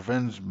Turtles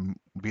Revenge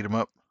beat 'em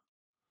up.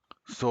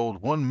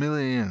 Sold 1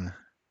 million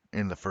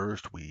in the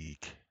first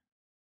week.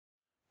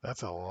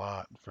 That's a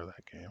lot for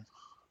that game.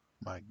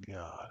 My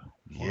God.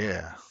 Well,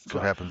 Yeah, that's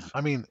what God. happens.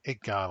 I mean,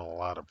 it got a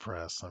lot of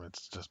press. I mean,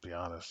 let's just be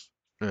honest.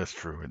 That's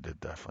true. It did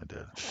definitely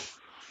did.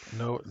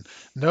 No,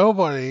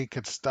 nobody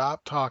could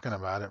stop talking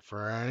about it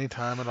for any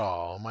time at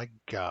all. My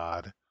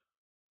God.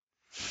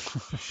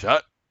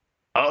 Shut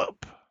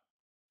up.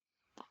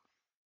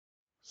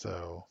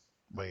 So,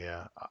 but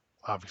yeah,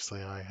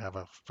 obviously I have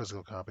a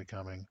physical copy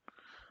coming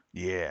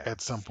Yeah,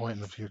 at some point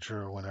in the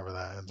future, whenever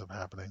that ends up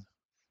happening.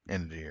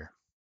 end of the year.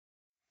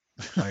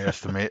 I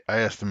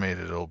estimate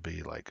it'll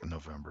be like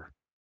November.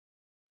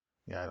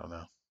 Yeah, I don't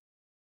know.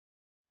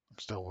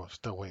 I'm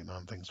still waiting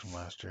on things from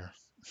last year.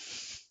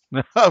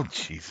 Oh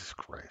Jesus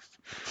Christ!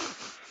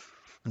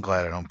 I'm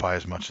glad I don't buy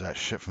as much of that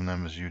shit from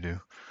them as you do.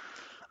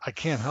 I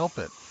can't help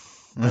it.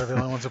 They're the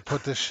only ones that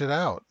put this shit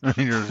out.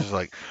 You're just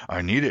like,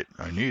 I need it,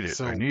 I need it, I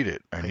So, need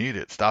it, I I, need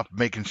it. Stop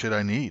making shit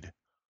I need.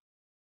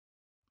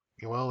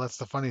 well, that's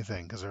the funny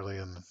thing, because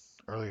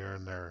earlier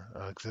in their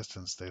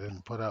existence, they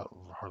didn't put out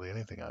hardly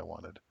anything I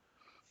wanted.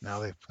 Now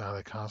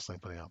they're constantly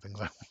putting out things.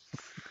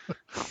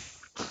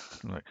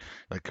 Like,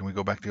 like, can we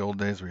go back to the old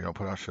days where you don't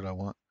put out shit I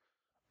want?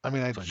 I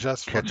mean, I It's like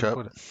just catch fucking up.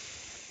 put it.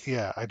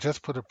 Yeah, I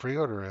just put a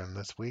pre-order in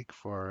this week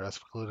for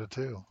Espicluda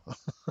 2.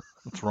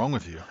 What's wrong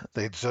with you?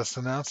 They just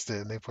announced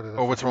it and they put it up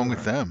Or for what's wrong with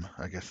pre-order. them?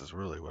 I guess is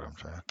really what I'm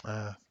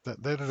saying.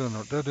 They're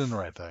doing the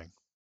right thing.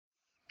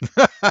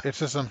 It's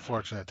just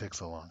unfortunate it takes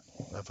so long.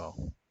 That's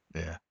all.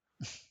 Yeah.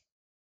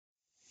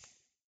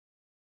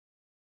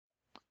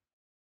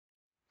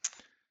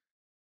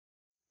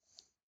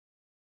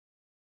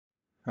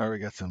 All right, we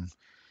got some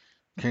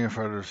King of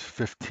Fighters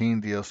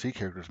 15 DLC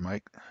characters,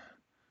 Mike.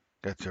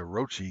 Got your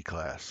Rochi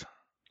class.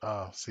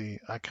 See,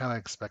 I kind of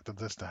expected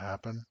this to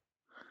happen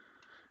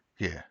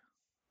Yeah,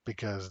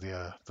 because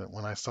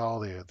when I saw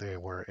they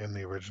were in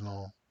the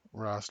original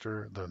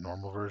roster, the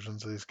normal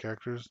versions of these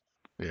characters,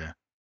 yeah.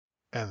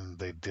 and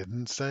they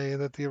didn't say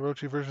that the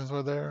Orochi versions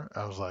were there,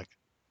 I was like,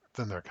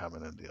 then they're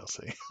coming in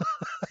DLC.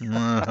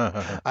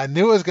 I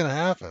knew it was gonna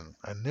happen.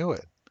 I knew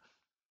it,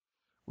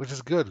 which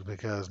is good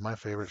because my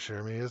favorite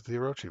Shirley is the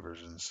Orochi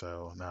version.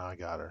 So now I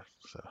got her.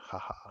 So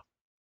haha,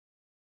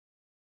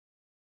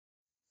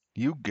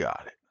 You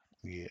got it.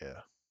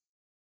 yeah,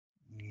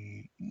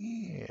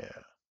 yeah,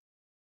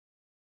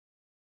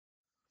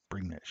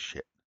 Bring that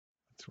shit.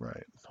 that's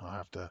right. I'll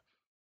have to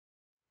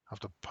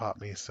pop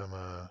me some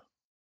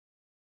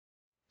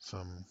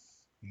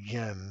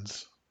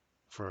yens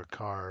for a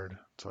card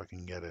so I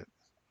can get it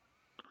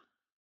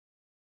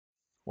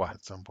What?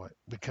 at some point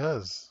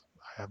because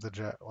I have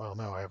well,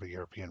 no, I have a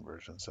European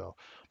version. So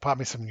pop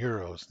me some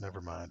euros.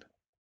 Never mind.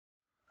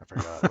 I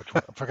forgot which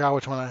one. I forgot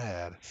which one I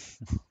had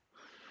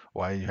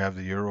Why you have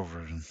the Euro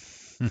version?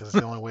 because it's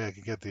the only way I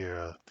could get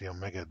the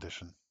Omega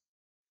edition.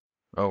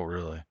 Oh,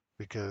 really?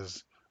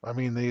 Because I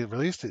mean they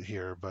released it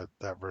here, but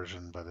that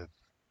version, and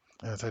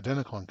it's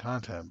identical in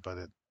content, but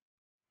it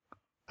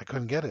I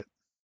couldn't get it.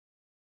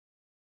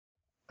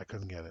 I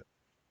couldn't get it.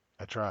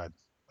 I tried.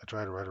 I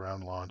tried right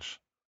around launch.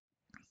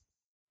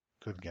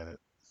 Couldn't get it.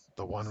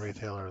 The one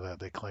retailer that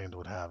they claimed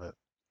would have it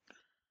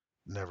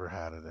never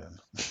had it in,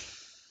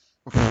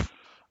 or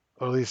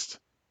at least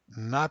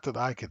not that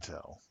I could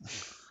tell.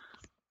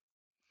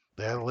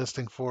 They had a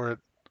listing for it.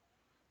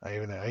 I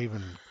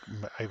even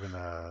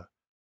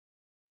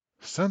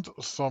sent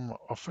some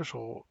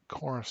official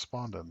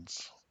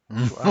correspondence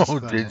to ask Oh,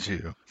 them, did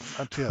you?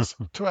 yes,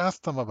 to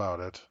ask them about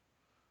it,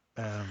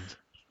 and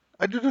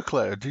I do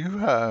declare, do you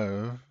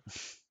have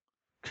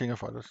King of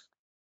Fighters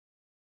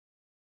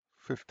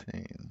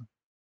 15?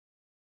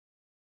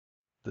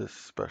 This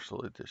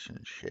special edition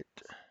shit.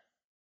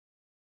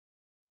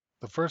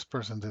 the first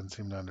person didn't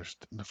seem to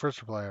understand. The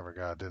first reply I ever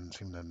got didn't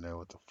seem to know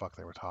what the fuck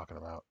they were talking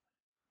about.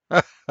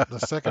 The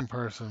second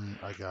person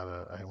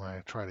when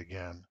I tried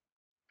again,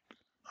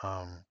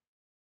 um,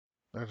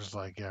 they're just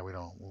like, yeah, we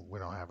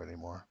don't have it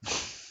anymore.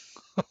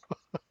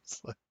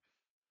 It's like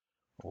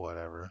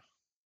whatever.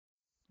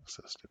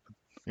 So stupid.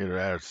 Either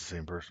that or it's the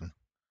same person.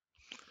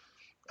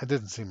 It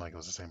didn't seem like it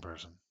was the same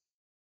person.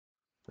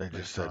 They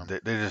just based said on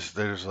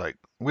they're just like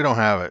we don't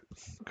have it.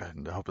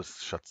 God, I hope it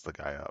shuts the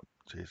guy up.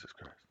 Jesus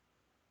Christ.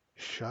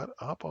 shut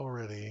up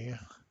already.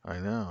 I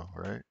know,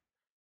 right?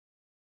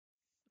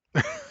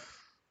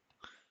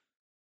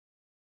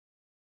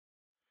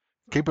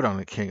 Keep it on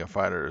the King of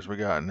Fighters. We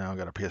got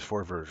a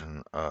PS4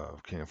 version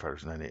of King of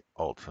Fighters 90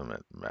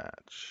 Ultimate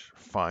Match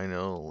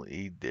Final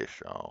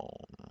Edition.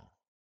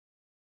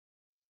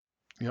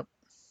 Yep,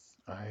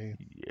 I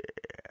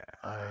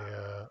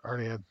Yeah.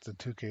 already had the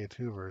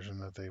 2K2 version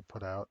that they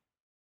put out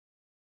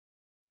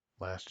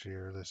last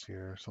year, this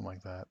year, something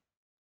like that.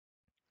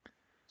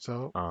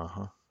 So,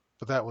 Uh-huh.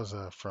 but that was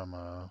from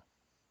a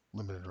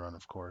limited run,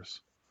 of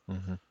course.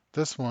 Hmm.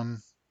 This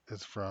one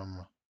is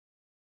from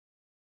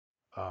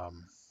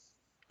um,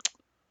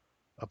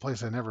 a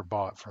place I never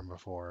bought from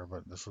before,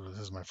 but this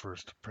is my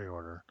first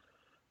pre-order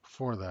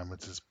for them.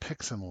 It says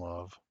Pix and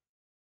Love.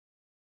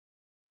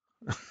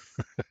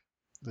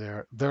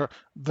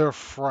 They're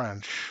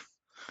French.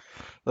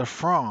 The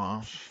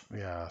France.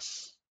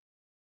 Yes.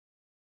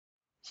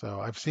 So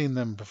I've seen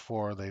them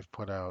before. They've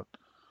put out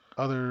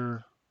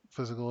other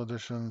physical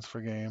editions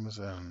for games,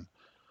 and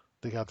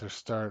they got their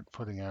start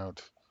putting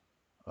out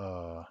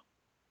uh,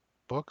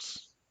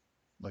 books,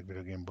 like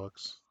video game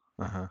books.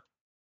 Uh-huh.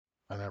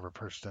 I never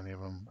purchased any of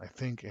them. I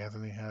think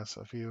Anthony has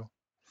a few.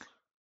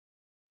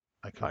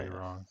 I could Oh be yeah.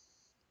 wrong,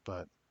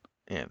 but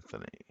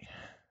Anthony.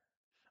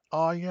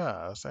 oh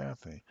yeah, it's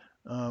Anthony.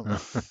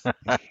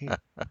 He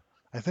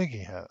I think he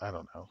had. I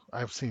don't know.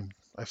 I've seen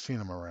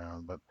him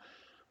around, but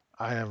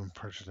I haven't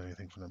purchased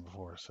anything from them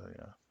before. So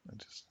yeah, I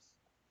just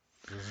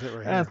this is it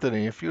right here.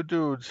 Anthony, if you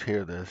dudes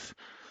hear this,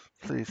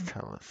 please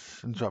tell us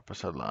and drop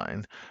us a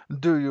line.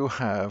 Do you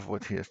have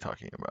what he is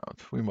talking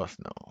about? We must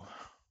know.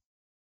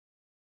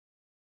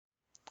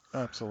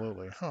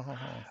 Absolutely. Ha ha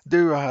ha. Do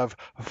you have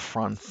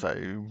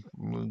Francais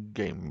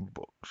game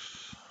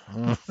books?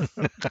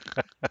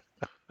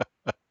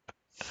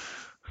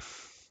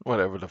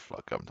 Whatever the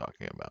fuck I'm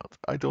talking about.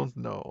 I don't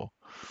know.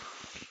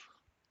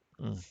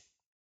 Mm.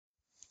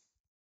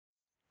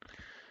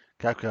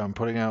 Capcom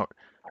putting out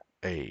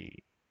a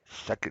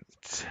second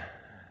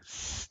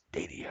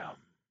stadium.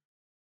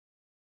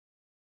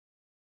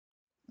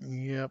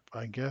 Yep,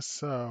 I guess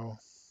so.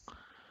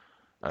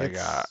 I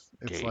got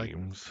It's like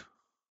games.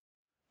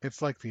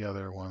 the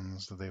other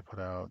ones that they put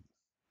out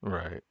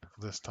Right,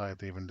 this type.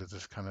 They even did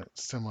this kind of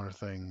similar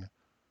thing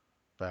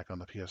back on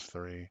the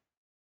PS3,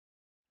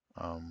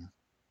 um,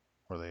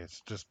 where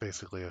it's just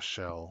basically a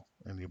shell,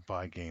 and you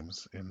buy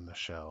games in the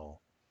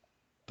shell,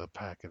 the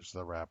package,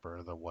 the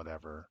wrapper, the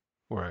whatever,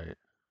 right.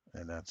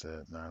 and that's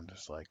it. And I'm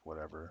just like,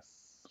 whatever.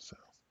 So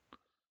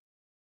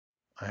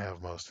I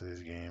have most of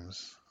these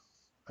games.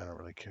 I don't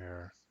really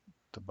care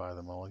to buy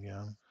them all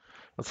again.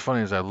 What's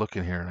funny is I look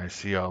in here and I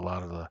see a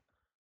lot of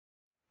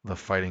the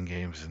fighting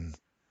games and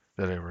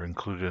that were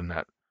included in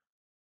that.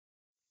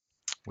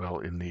 Well,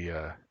 in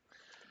the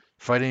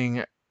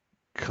fighting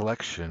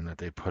collection that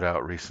they put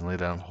out recently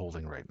that I'm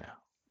holding right now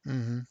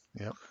Mm-hmm.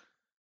 Yep.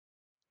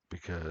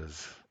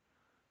 because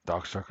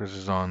Darkstalkers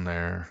is on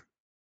there.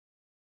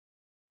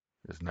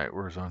 Is Night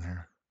Wars on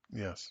here?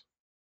 Yes.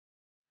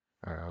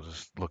 All right, I'll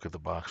just look at the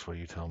box while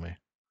you tell me.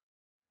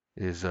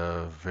 Is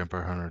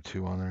Vampire Hunter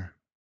 2 on there?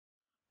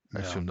 I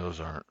No. assume those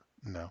aren't.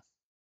 No.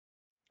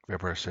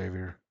 Vampire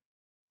Savior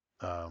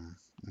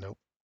Nope.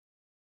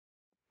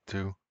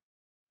 2,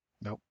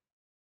 Nope.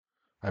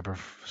 Hyper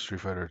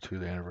Street Fighter 2,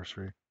 the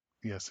anniversary,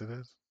 Yes, it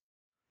is.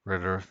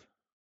 Red Earth,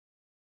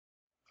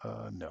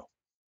 No.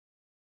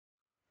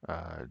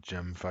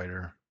 Gem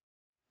Fighter,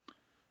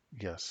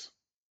 Yes.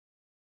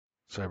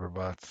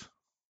 Cyberbots,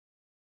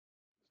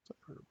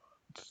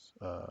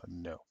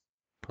 No.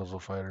 Puzzle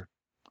Fighter.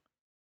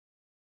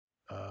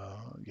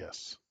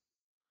 Yes.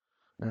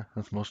 Yeah,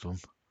 that's most of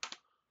them.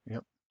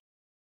 Yep.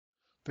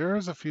 There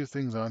is a few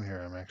things on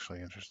here I'm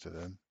actually interested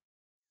in.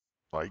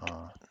 Like,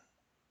 Uh,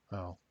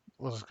 well,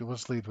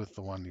 let's lead with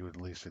the one you would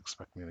least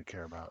expect me to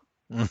care about.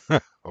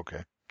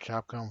 okay.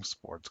 Capcom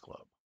Sports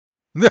Club.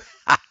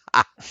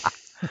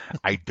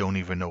 I don't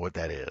even know what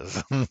that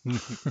is.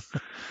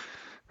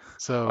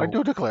 I So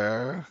do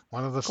declare.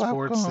 one of the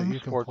sports that Clapcom you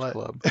can Sports play,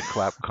 Club.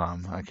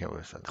 Clapcom. I can't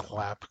believe I said that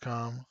one.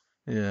 Clapcom.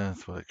 Yeah,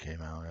 that's what it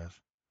came out as.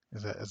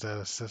 Is that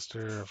a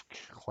sister of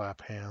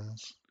Clap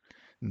Hands?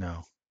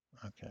 No,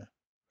 Okay.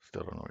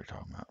 still don't know what you're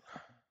talking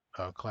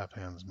about. Clap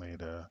Hands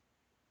made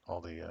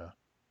all the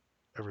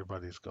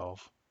everybody's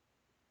golf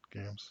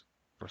games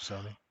for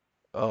Sony.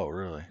 Oh,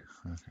 really?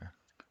 Okay.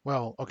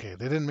 Well, okay,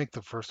 they didn't make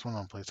the first one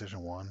on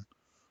PlayStation 1.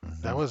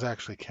 That Hmm. was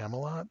actually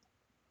Camelot.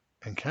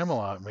 And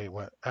Camelot made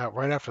went out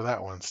right after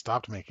that one,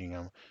 stopped making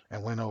them,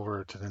 and went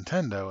over to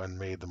Nintendo and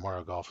made the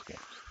Mario Golf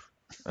games.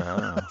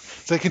 Oh,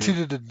 So they see,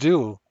 continued to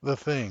do the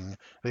thing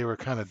they were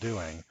kind of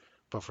doing,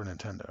 but for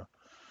Nintendo.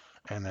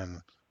 And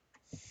then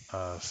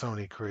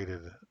Sony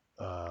created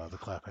the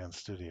Clapham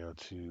Studio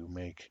to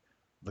make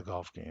the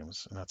golf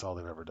games, and that's all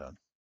they've ever done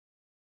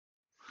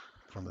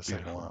from the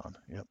second one beautiful. on.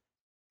 Yep.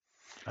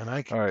 And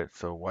I All right,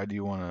 so why are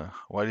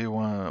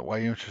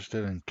you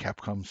interested in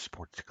Capcom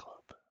Sports Club?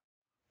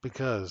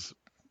 because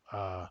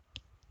uh,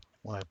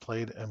 when I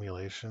played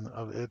emulation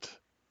of it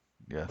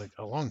Yes. like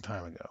a long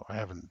time ago. I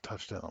haven't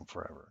touched it in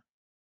forever.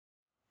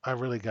 I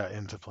really got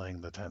into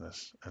playing the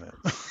tennis in it.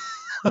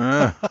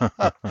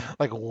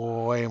 Like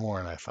way more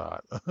than I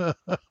thought.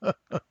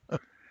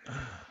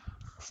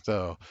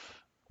 So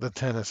the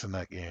tennis in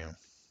that game,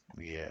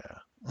 yeah.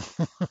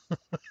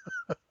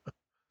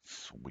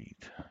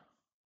 Sweet.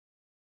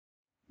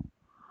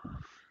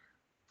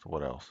 So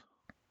what else?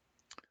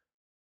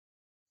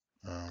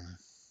 Um,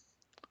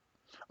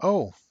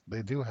 oh,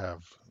 they do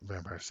have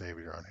Vampire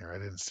Savior on here. I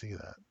didn't see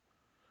that.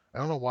 I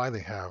don't know why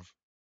they have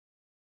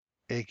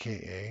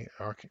AKA.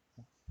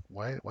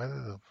 Why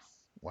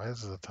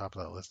is the top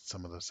of that list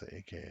some of those say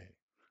AKA?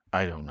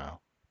 I don't know.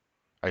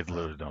 I Oh,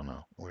 literally don't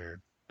know.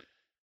 weird.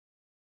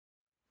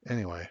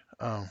 Anyway,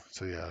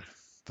 so yeah,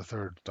 the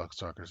third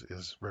Darkstalkers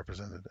is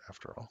represented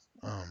after all.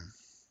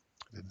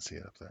 I didn't see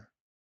it up there.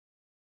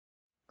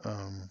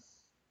 Um,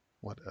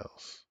 what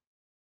else?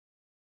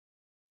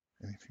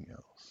 Anything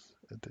else?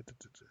 It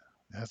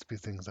has to be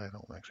things I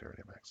don't actually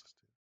already have access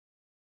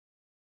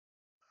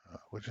to,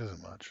 which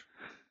isn't much.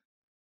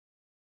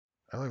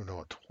 I don't even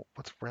know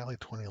what's Rally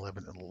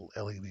 2011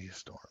 LED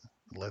Storm,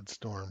 LED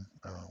Storm.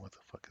 I don't know what the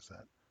fuck is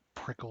that.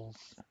 Prickles.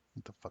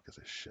 What the fuck is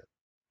this shit?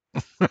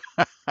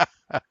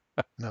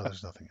 No,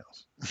 there's nothing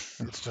else.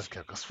 It's just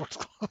Capcom Sports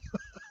Club.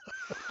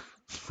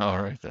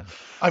 All right then.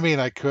 I mean,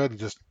 I could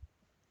just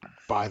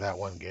buy that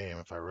one game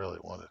if I really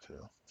wanted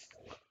to.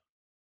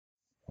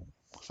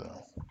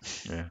 So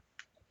Yeah.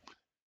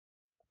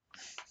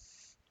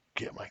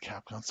 get my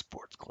Capcom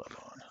Sports Club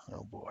on.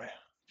 Oh boy.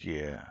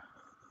 Yeah.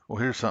 Well,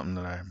 here's something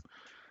that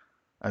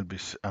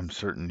I'm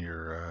certain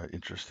you're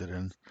interested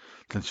in,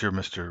 since you're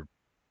Mr.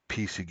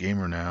 PC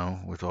gamer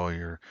now with all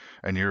your,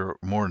 and you're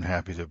more than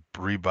happy to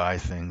rebuy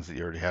things that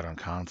you already had on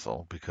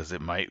console because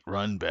it might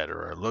run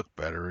better or look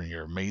better in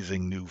your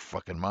amazing new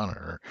fucking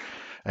monitor.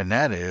 And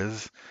that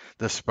is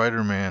the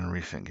Spider-Man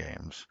recent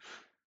games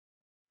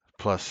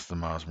plus the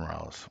Miles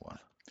Morales one.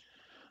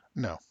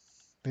 No,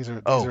 these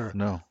are these Oh, are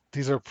no.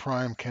 these are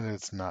prime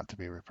candidates not to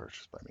be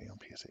repurchased by me on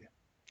PC.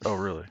 Oh,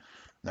 really?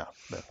 No,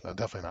 no, no,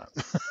 definitely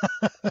not.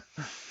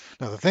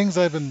 No, the things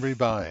I've been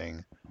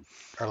rebuying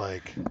are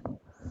like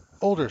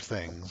older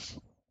things,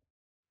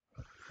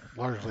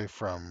 largely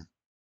from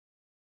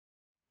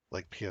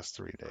like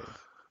PS3 days.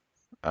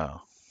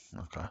 Oh,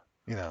 okay.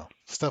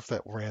 Stuff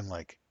that ran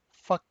like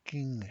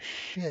fucking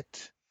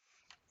shit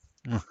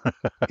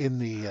in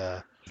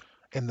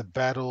the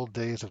bad old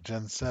days of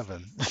Gen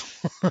 7.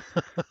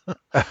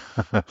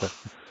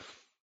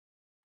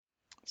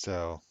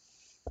 So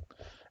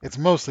it's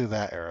mostly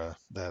that era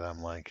that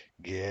I'm like,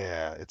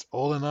 yeah, it's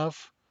old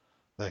enough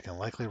that I can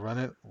likely run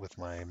it with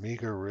my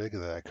meager rig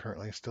that I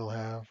currently still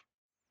have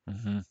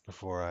hmm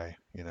before I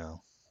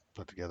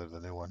put together the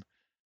new one.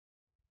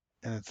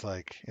 And it's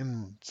like,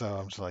 and so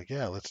I'm just like,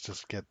 yeah, let's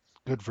just get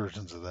good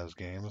versions of those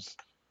games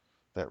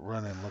that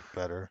run and look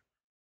better.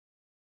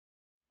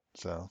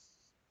 So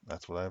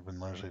that's what I've been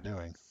largely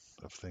doing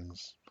of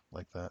things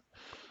like that.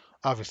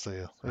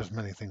 Obviously, there's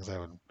many things I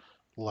would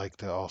like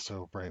to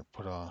also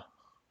put on,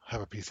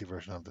 have a PC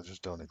version of that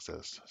just don't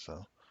exist.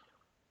 So,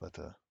 but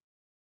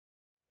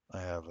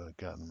I have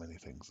gotten many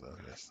things though,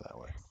 yes, that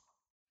way.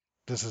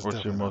 This is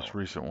What's your definitely not most one.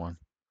 recent one?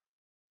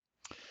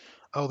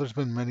 Oh, there's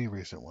been many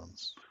recent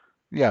ones.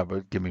 Yeah,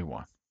 but give me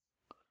one.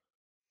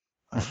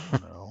 I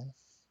don't know.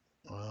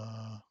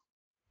 Uh,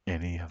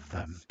 Any of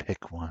them.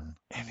 Pick one.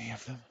 any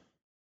of them?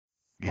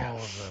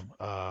 All of Yes. them.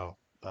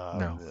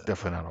 No,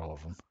 definitely not all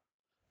of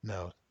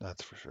No,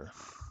 that's for sure.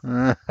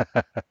 them.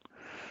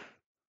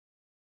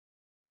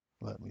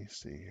 Let me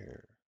see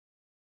here.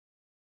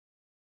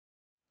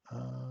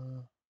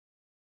 Uh,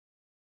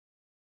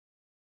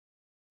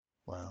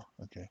 wow.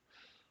 Okay.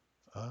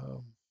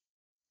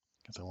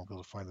 Guess I won't be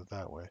able to find it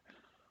that way.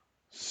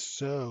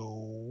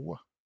 So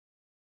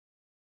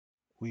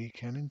we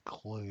can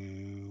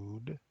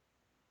include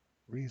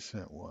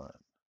recent one.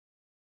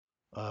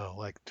 Oh,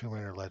 like Tomb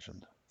Raider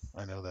Legend.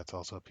 I know that's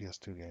also a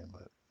PS2 game,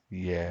 but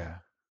Yeah,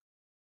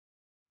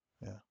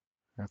 yeah.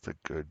 that's a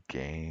good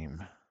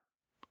game.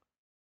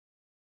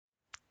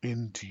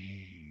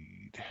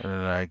 Indeed. And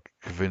then I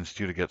convinced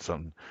you to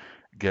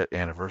get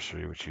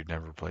Anniversary, which you'd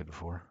never played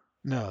before.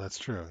 No, that's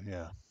true.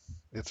 Yeah.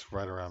 It's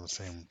right around the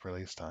same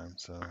release time,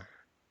 so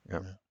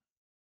Yep. yeah.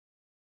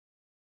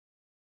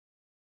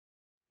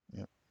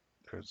 Yep.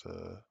 There's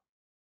a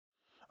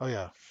Oh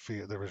yeah,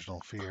 Fear, the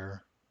original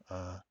Fear,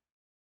 uh,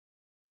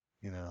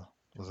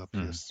 was a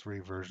Mm, PS3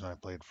 version I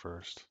played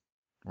first.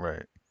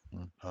 right.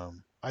 Mm,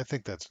 I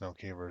think that's an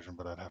okay version,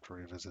 but I'd have to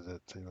revisit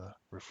it to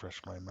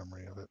refresh my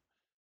memory of it.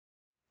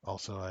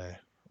 Also,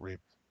 re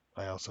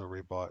I also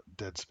rebought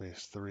Dead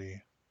Space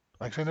 3.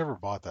 Actually, I never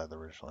bought that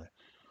originally.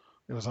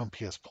 It was on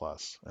PS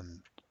Plus,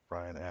 and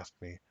Brian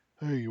asked me,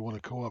 "Hey, you want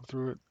to co-op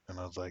through it?" And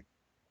I was like,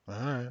 "All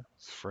right,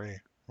 it's free,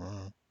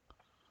 uh,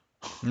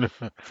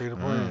 free to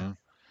play." mm.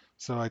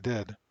 So I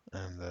did,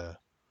 and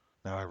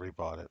now I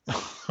rebought it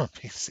on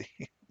PC.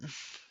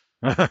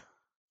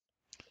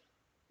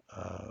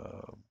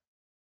 Uh,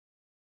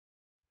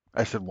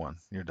 I said one.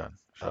 You're done.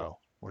 Shut up. oh,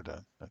 we're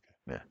done. Okay.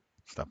 Yeah,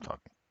 stop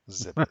talking.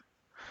 Zip it.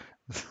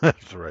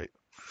 That's right.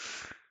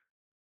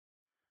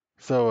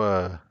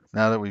 So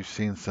now that we've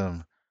seen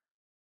some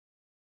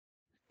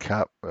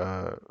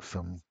uh,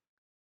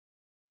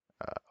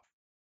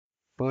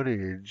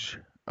 footage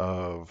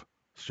of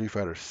Street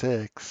Fighter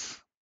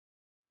 6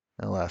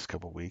 in the last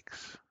couple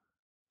weeks,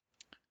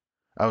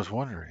 I was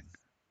wondering,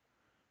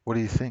 what do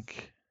you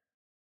think,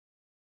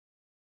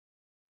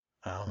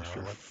 I don't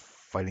know. Mr.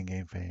 Fighting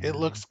Game It Fan?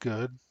 looks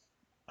good,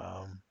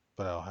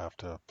 but I'll have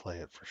to play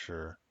it for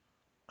sure.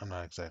 I'm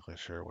not exactly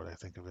sure what I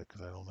think of it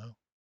because I don't know.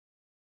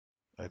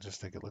 I just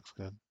think it looks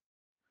good.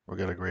 We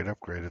got a great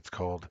upgrade. It's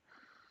called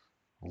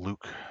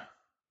Luke.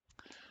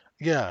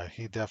 Yeah,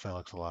 he definitely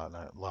looks a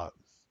lot.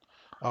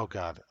 Oh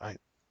God,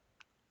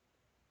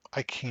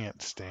 I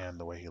can't stand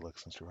the way he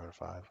looks in Street Fighter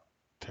 5.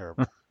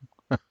 Terrible,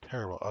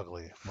 terrible,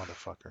 ugly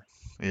motherfucker.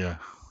 Yeah,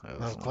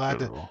 And that's not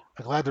good at all.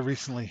 I'm glad to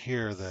recently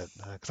hear that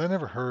because I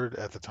never heard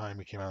at the time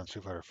he came out in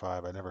Street Fighter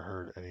 5. I never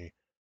heard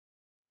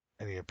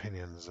any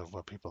opinions of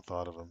what people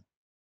thought of him,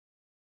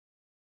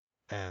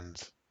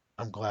 and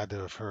I'm glad to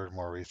have heard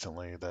more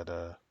recently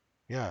that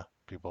yeah,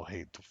 people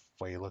hate the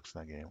way he looks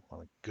in that game. I'm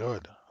like,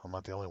 good. I'm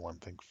not the only one.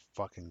 Thank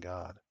fucking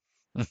God.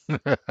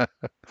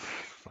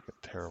 Fucking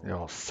You terrible.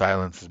 know,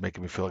 silence is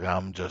making me feel like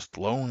I'm just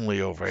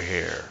lonely over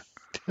here.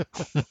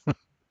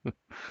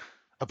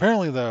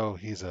 Apparently, though,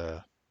 he's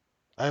a.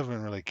 I haven't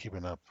been really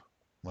keeping up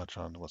much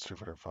on what Street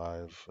Fighter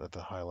 5 at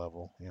the high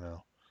level, you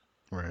know.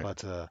 Right.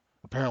 But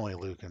apparently,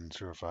 Luke in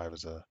Street Fighter 5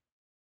 is a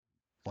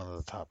one of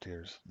the top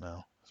tiers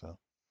now. So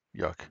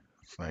Yuck.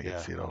 So now I get to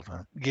yeah, see it all the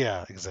time.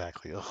 yeah,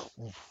 exactly. Ugh,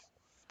 oof.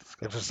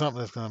 If there's Disgusting. something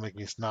that's gonna make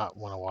me not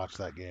want to watch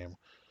that game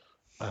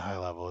at high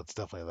level, it's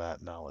definitely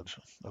that knowledge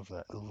of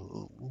that.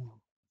 Ooh,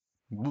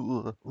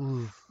 ooh,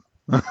 ooh.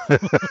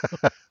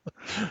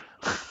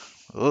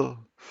 Oh,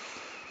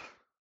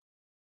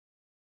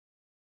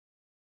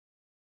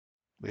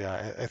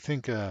 Yeah, I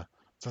think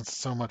since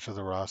so much of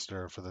the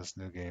roster for this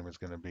new game is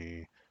going to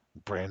be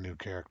brand new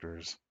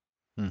characters,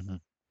 hmm.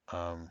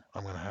 I'm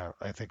gonna have.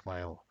 I think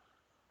my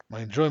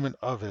enjoyment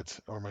of it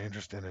or my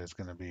interest in it is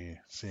going to be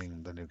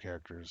seeing the new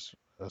characters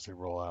as they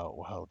roll out,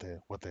 how they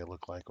what they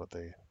look like, what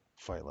they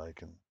fight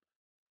like, and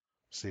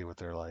see what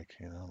they're like,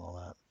 you know, and all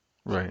that.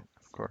 Right.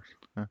 So, Of course.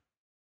 Yeah.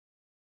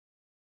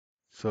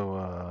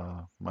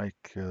 So,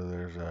 Mike,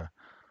 there's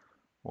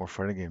more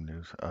fighting game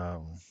news.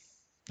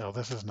 no,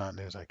 this is not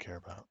news I care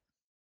about.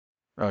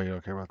 Oh, you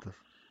don't care about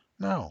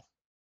No,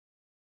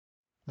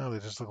 no, they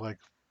just look like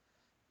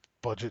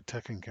budget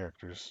Tekken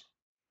characters.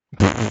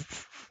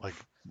 this? Like,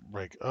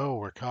 oh,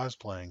 we're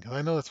cosplaying. 'Cause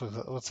I know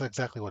that's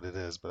exactly what it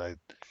is, but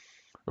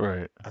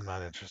Right. I'm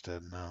not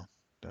interested. No,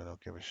 I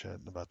don't give a shit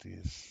about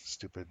these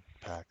stupid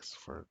packs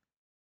for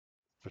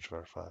Street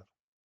Fighter 5.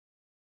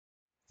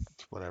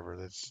 It's whatever.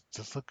 It's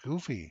just look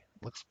goofy.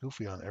 Looks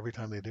goofy on every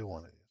time they do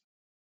one of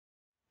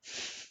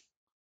these.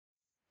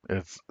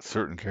 It's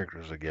certain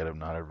characters that get him,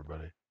 not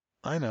everybody.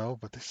 I know,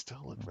 but they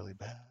still look really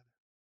bad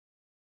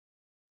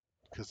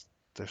because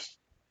they're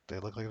they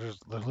look like they're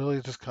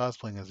literally just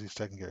cosplaying as these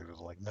second characters.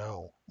 I'm like,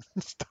 no,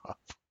 stop.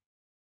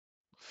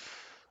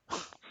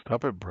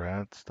 Stop it,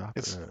 Brad. Stop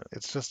it.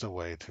 It's just a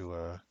way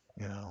to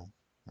you know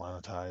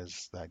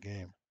monetize that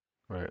game,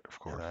 Right, of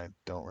and course. I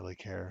don't really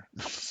care.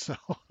 So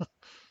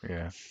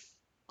Yeah.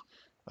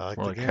 I like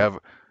More the like game. have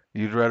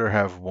you'd rather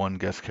have one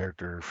guest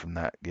character from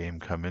that game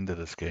come into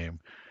this game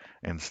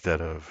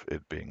instead of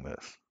it being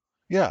this.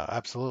 Yeah,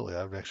 absolutely.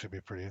 That would actually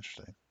be pretty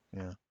interesting.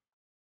 Yeah.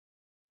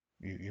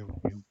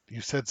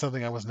 You said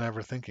something I was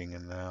never thinking,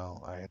 and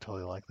now I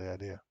totally like the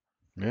idea.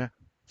 Yeah.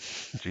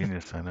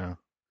 Genius, I know.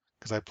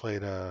 Because I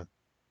played well,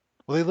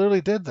 they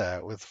literally did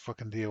that with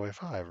fucking DOA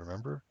 5,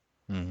 remember?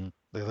 Hmm.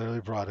 They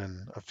literally brought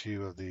in a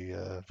few of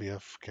the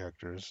VF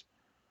characters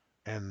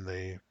and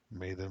they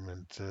made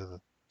them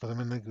put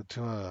them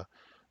into a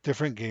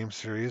different game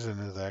series,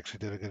 and they actually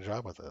did a good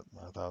job with it.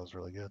 I thought it was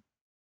really good.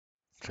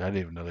 See, I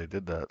didn't even know they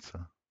did that,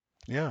 so.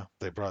 Yeah,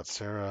 they brought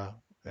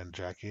Sarah and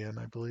Jackie in,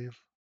 I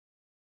believe.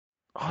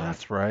 Oh, Yeah.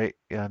 that's right.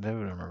 Yeah, I never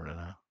remember it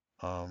now.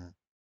 Um,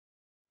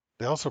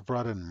 they also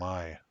brought in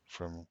Mai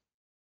from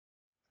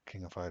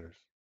King of Fighters.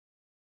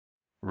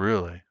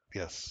 Really?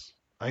 Yes,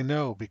 I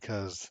know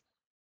because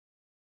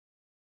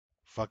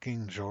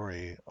fucking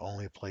Jory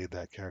only played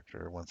that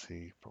character once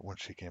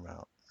she came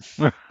out.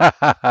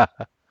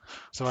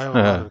 So I have a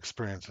lot of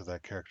experience with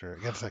that character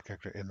against that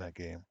character in that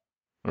game.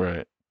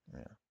 Right.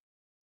 Yeah.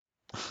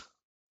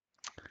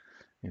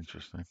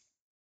 Interesting.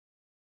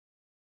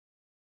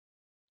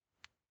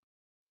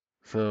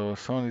 So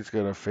Sony's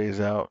got to phase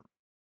out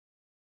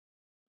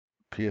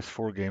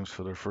PS4 games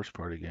for their first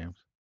party games.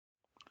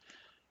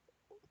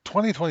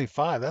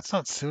 2025, that's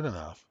not soon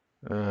enough.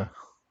 Uh,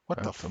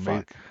 What the that's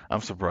amazing. fuck?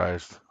 I'm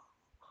surprised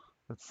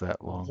it's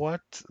that long.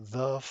 What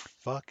the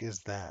fuck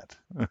is that?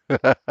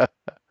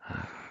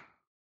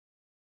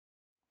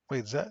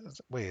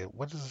 Wait,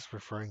 what is this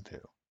referring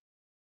to?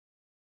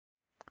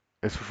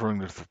 It's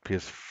referring to the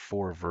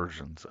PS4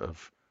 versions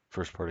of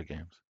first party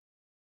games.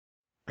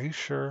 Are you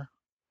sure?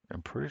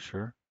 I'm pretty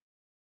sure.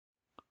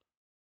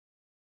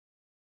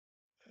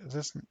 Is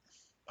this?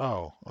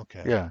 Oh,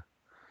 okay. Yeah,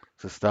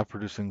 to stop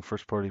producing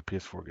first-party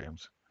PS4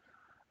 games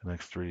in the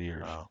next 3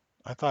 years. Oh,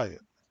 I thought.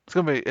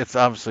 It's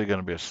obviously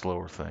gonna be a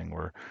slower thing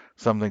where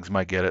some things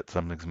might get it,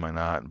 some things might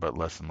not, but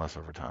less and less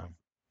over time.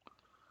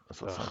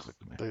 That's what it Ugh, sounds like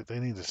to me. they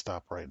need to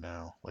stop right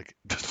now. Like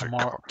Just a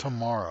tomorrow. car.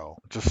 Tomorrow.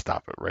 Just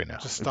stop it right now.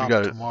 Just If you stop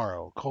got it,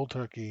 tomorrow. Cold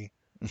turkey.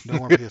 No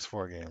more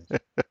PS4 games.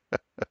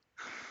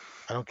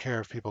 I don't care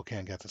if people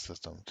can't get the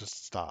system.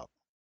 Just stop.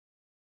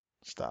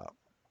 Stop.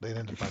 They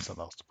need to find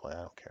something else to play.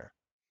 I don't care.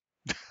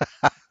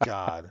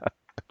 God,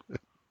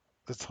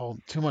 it's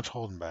too much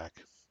holding back.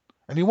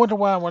 And you wonder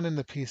why I went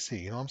into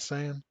PC. You know what I'm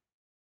saying?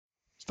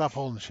 Stop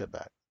holding shit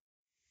back.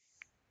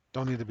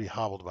 Don't need to be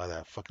hobbled by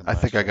that fucking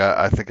last gen.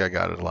 I think I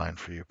got a line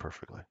for you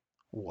perfectly.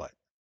 What?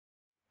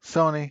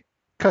 Sony,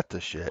 cut the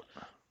shit.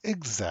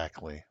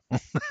 Exactly.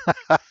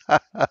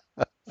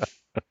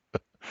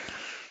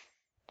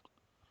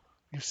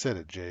 You said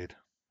it, Jade.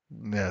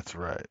 That's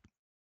right.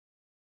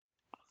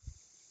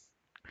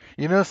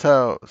 You notice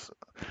how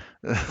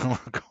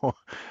go-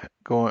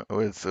 going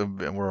it's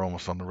we're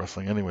almost on the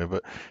wrestling anyway,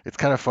 but it's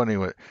kind of funny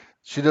what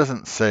she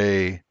doesn't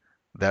say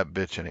that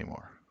bitch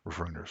anymore,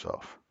 referring to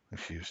herself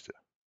like she used to.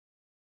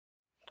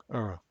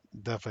 Or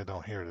definitely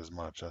don't hear it as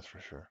much. That's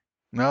for sure.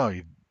 No,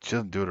 she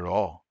doesn't do it at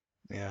all.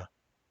 Yeah,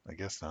 I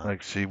guess not.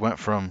 Like she went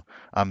from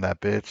I'm that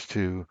bitch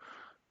to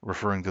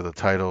referring to the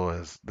title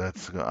as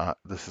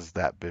this is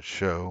that bitch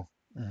show,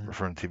 Hmm.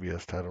 referring to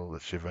TBS title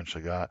that she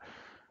eventually got,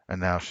 and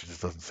now she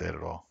just doesn't say it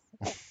at all.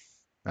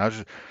 Now,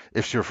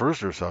 if she refers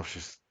to herself,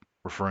 she's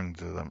referring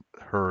to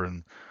her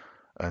and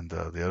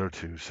the other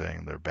two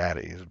saying they're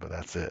baddies, but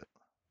that's it.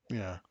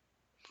 Yeah,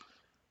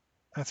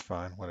 that's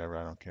fine. Whatever.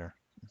 I don't care.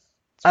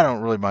 It's I fine.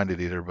 don't really mind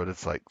it either, but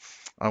it's like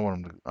I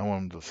want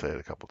them to say it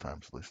a couple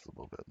times at least a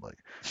little bit. Like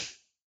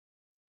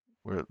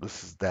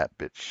this is that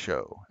bitch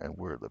show, and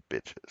we're the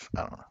bitches.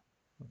 I don't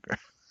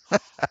know.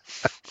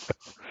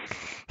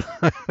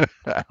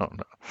 I don't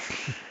know.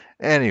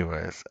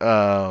 Anyways,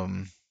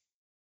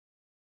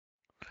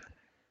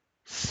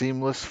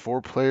 seamless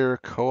four-player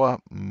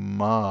co-op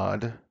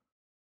mod.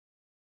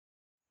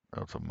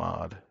 Oh, it's a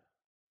mod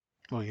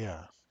Well,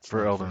 yeah, it's for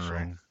not Elden official.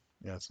 Ring.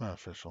 Yeah, it's not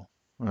official,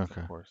 of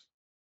Okay, course.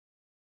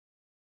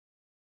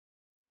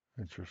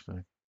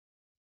 interesting.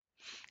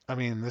 I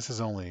mean, this is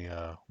only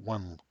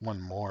one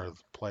more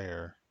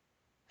player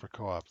for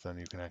co-op than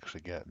you can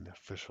actually get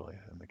officially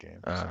in the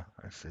game, so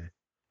I see.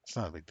 it's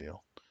not a big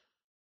deal.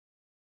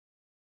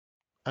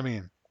 I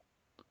mean,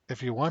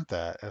 if you want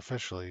that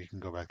officially, you can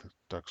go back to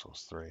Dark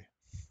Souls 3.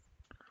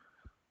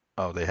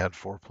 Oh, they had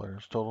four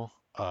players total.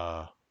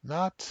 Uh,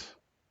 not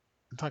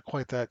not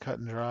quite that cut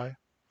and dry.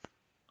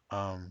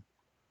 Um,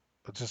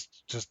 but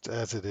just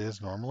as it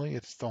is normally,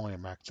 it's only a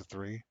max of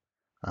three.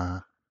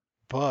 Uh,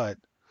 But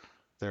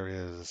there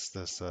is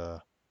this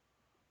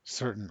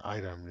certain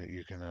item that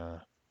you can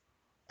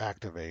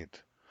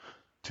activate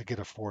to get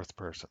a fourth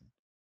person,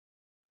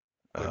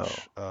 oh,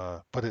 which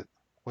but it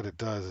what it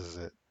does is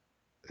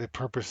it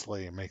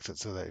purposely makes it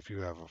so that if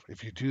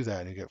you do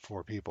that and you get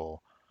four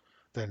people,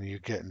 then you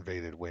get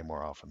invaded way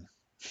more often.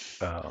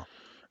 oh.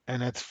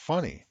 And it's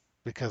funny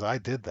because I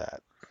did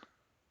that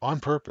on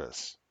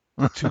purpose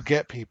to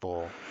get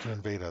people to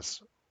invade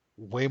us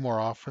way more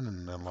often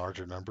and in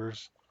larger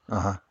numbers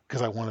Uh-huh.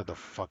 because I wanted to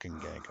fucking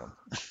gank them.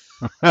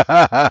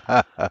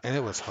 And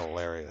it was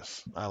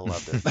hilarious. I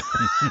loved it.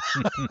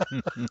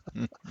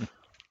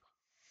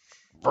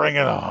 Bring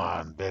it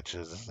on,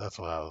 bitches. That's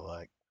what I was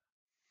like.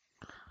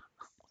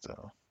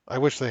 So I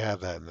wish they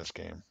had that in this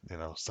game.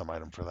 Some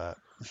item for that.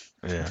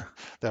 Yeah.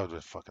 That would be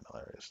fucking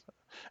hilarious.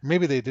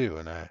 Maybe they do,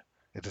 and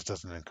it just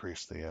doesn't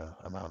increase the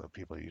amount of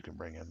people you can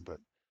bring in. But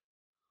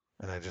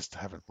and I just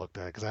haven't looked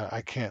at it because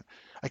I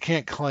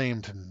can't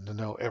claim to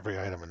know every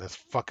item in this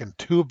fucking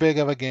too big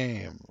of a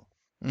game.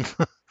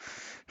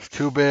 It's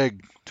too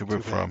big. Too big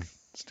Too for big. 'em.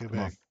 It's too Come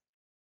on. big.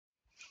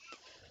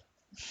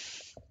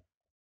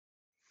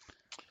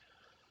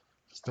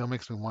 Still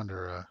makes me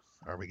wonder.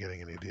 Are we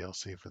getting any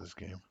DLC for this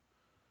game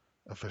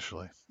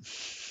officially?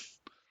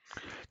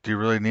 Do you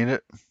really need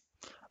it?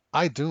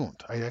 I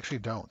don't. I actually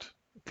don't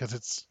because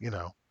it's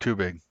Too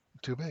big.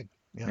 too big.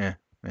 Yeah. Yeah.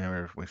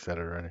 Yeah, we said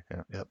it already.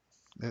 Yeah. Yep.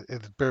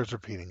 It bears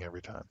repeating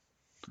every time.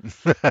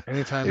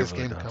 Anytime It this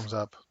really game does. comes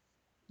up,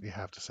 you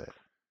have to say it.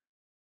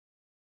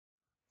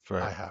 That's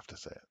right. I have to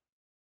say it.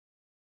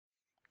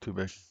 Too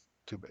big.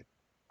 Too big.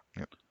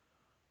 Yep.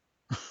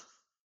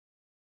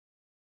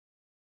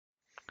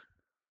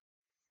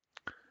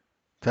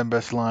 10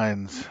 best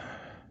lines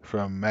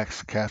from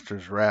Max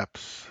Caster's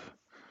raps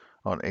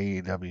on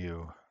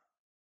AEW.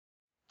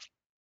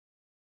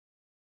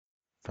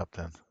 Top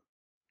 10.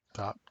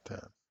 Top 10.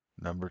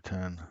 Number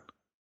 10.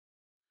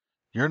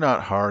 You're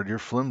not hard, you're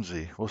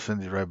flimsy. We'll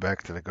send you right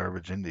back to the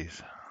garbage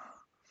indies.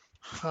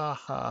 Ha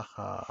ha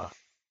ha.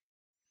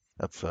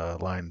 That's a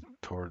line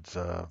towards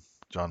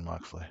John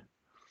Moxley.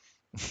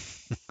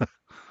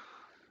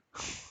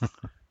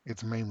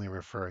 It's mainly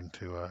referring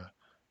to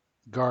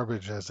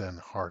garbage as in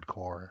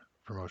hardcore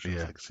promotions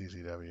Yeah. like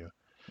CZW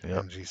Yep.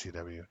 and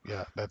GCW.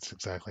 Yeah, that's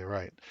exactly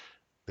right.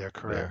 They're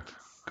There. correct.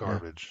 Yeah,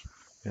 Garbage.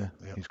 yeah,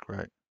 Yep. he's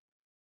great.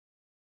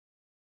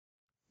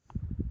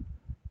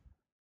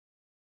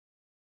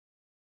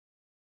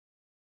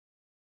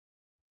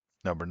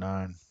 Number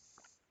 9.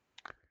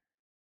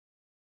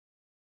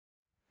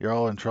 You're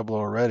all in trouble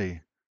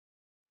already.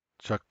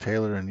 Chuck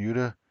Taylor and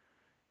Yuta,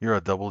 you're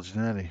a double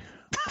Genetti.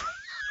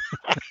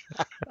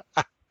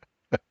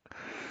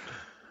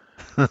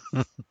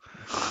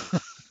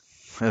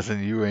 As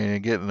in, you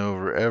ain't getting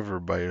over ever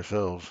by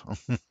yourselves.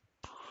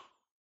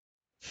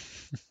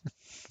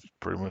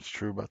 Pretty much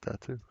true about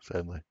that too,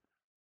 sadly.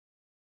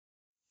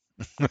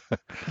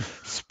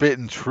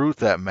 Spitting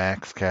truth at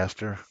Max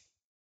Caster.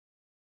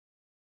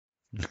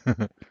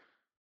 I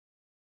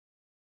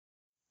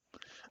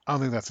don't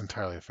think that's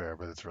entirely fair,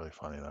 but it's really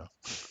funny though.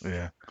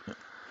 Yeah.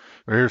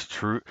 Here's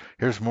truth.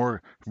 Here's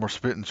more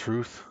spitting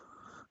truth.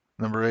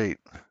 Number 8.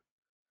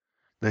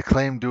 They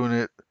claim doing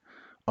it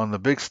on the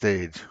big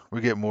stage.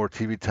 We get more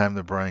TV time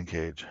than Brian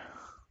Cage.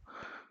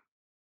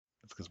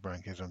 It's because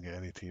Brian Cage don't get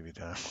any TV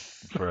time.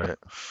 Right.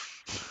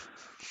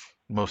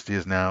 Most he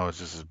is now is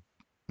just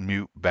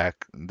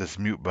this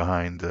mute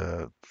behind,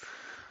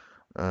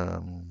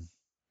 um,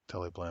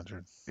 Tully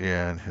Blanchard.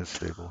 yeah, in his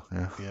stable.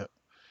 Yeah, Yep.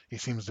 He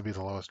seems to be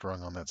the lowest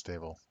rung on that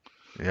stable.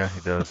 yeah,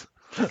 he does.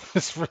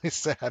 It's really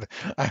sad.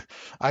 I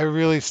I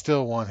really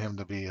still want him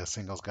to be a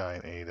singles guy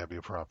in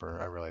AEW proper.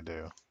 I really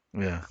do.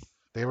 Yeah,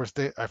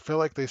 I feel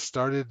like they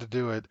started to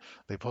do it.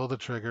 They pulled the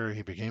trigger.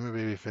 He became a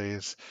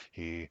babyface.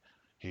 He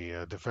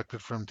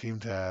defected from Team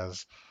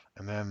Taz,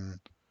 and then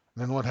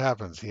what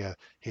happens?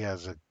 He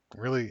has a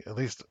really, at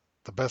least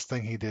the best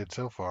thing he did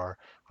so far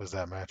was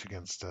that match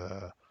against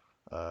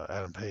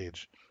Adam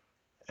Page,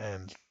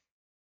 and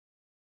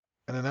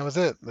and then that was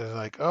it. They're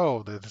like,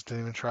 oh, they just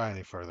didn't even try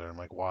any further. I'm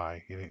like,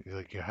 why?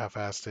 Like you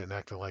half-assed it and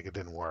acted like it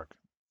didn't work.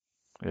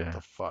 yeah.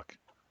 The fuck?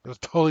 It was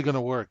totally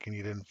gonna work, and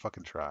you didn't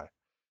fucking try.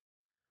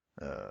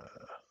 Uh,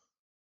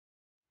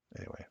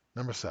 anyway,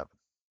 number 7.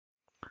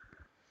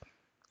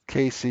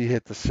 KC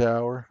hit the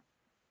shower.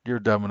 You're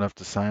dumb enough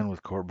to sign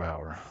with Court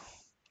Bauer.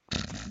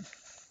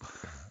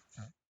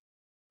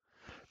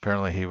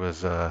 Apparently, he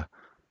was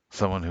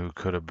someone who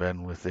could have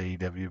been with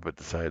AEW but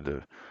decided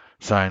to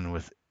sign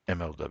with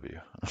MLW.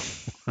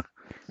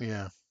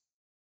 Yeah.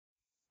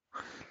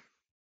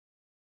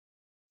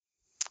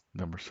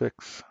 Number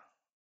 6.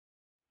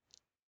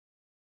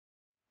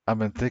 I've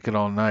been thinking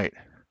all night.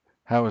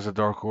 How is a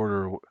Dark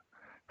Order?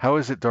 How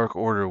is it Dark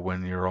Order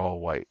when you're all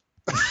white?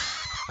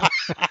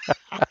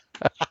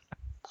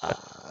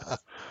 Uh,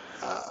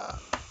 uh,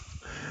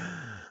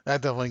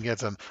 that definitely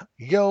gets him.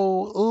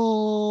 Yo,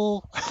 ooh.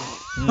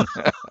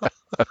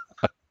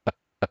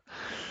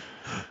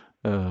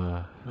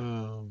 uh,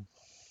 Oh,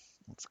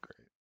 that's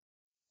great.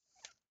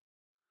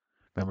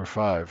 Number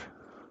 5.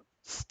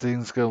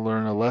 Sting's gonna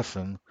learn a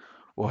lesson.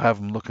 We'll have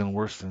him looking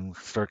worse than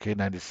Starcade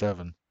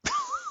 '97.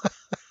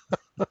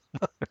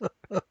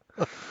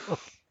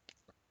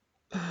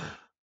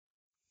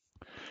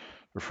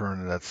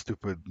 Referring to that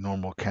stupid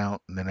normal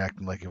count and then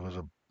acting like it was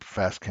a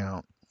fast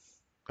count.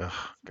 Ugh,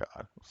 God,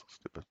 it was so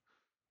stupid.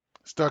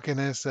 Stuck in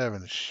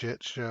S7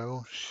 shit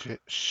show,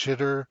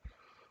 shitter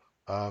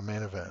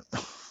main event.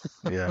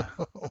 Yeah,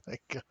 Oh my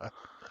god.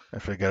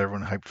 after I got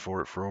everyone hyped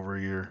for it for over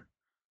a year.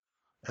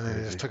 And then they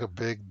just Crazy. took a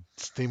big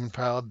steaming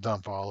pile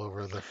dump all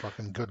over the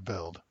fucking good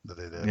build that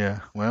they did. Yeah,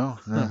 well,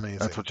 yeah, that's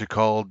Amazing. what you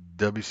call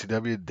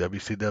WCW,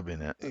 WCW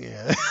net.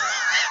 Yeah.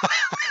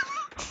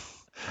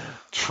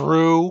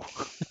 True.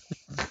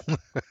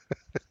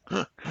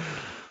 That's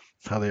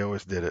how they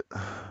always did it.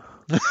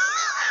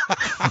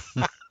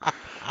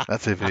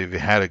 That's if you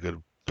had a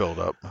good build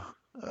up.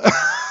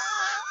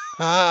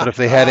 But if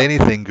they had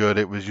anything good,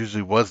 it was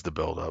usually was the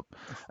build up,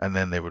 and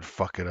then they would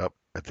fuck it up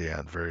at the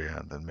end, very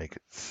end, and make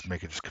it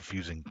just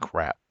confusing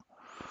crap.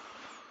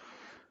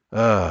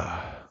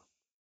 Uh,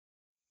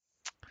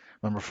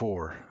 Number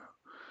 4.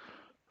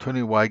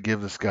 Tony, why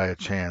give this guy a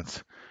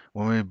chance?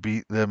 When we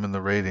beat them in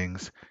the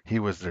ratings, he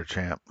was their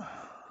champ,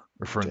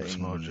 referring to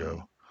Smojo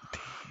Dang.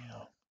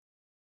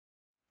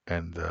 Damn.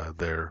 and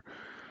their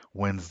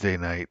Wednesday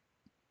night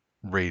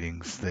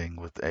ratings thing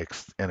with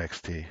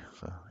NXT.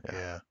 So yeah.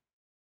 Yeah.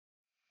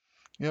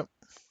 Yep.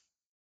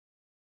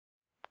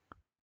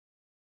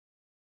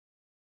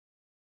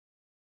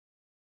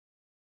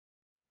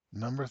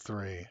 Number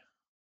 3.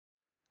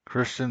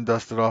 Christian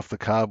dusted off the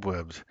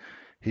cobwebs.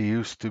 He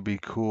used to be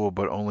cool,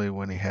 but only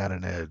when he had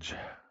an edge.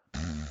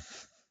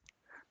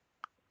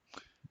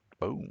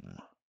 Boom.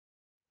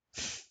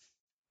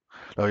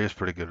 Oh, he's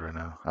pretty good right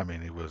now. I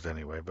mean, he was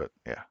anyway, but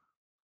yeah.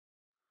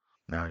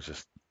 Now he's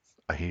just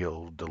a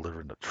heel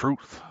delivering the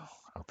truth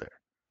out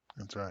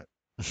That's right.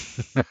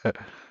 there.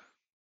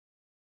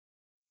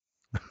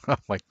 Oh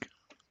my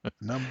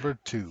Number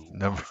 2.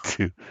 Number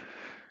 2.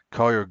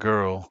 Call your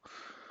girl.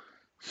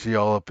 She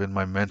all up in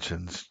my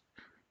mentions,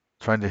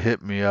 trying to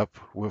hit me up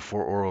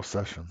for oral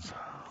sessions.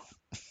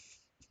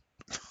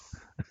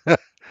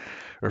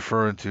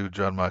 Referring to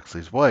John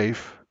Moxley's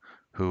wife,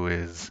 who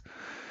is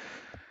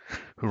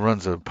who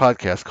runs a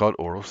podcast called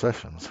Oral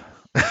Sessions.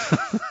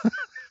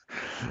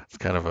 It's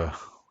kind of a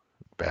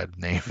bad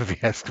name if you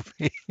ask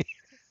me.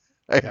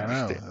 I Yeah, I know.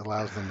 understand. It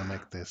allows them to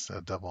make this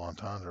double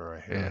entendre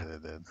right here Yeah.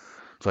 that they did.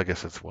 So I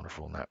guess it's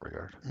wonderful in that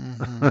regard.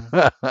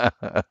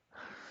 Hmm.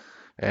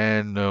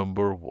 And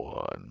number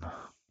one,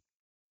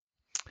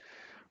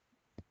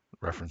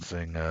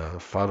 referencing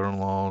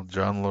father-in-law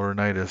John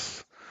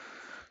Laurinaitis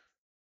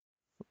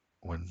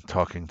when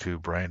talking to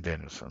Brian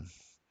Danielson.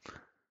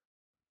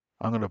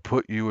 I'm going to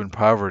put you in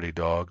poverty,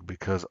 dog,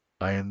 because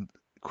I am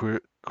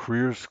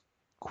careers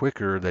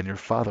quicker than your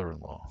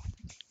father-in-law.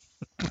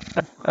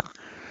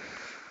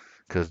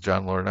 Because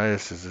John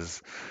Laurinaitis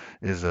is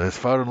his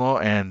father-in-law,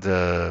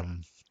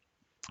 and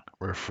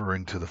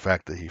referring to the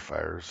fact that he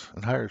fires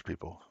and hires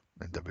people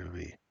in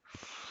WWE.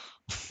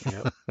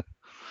 Yep.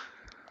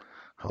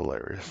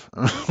 Hilarious.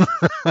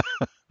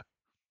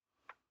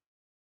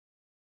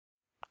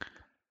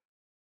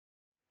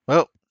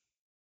 Well,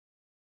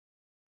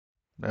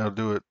 that'll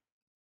do it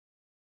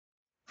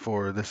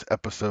for this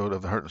episode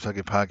of the Heart and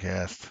Usagi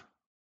podcast.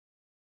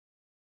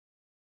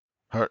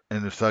 Heart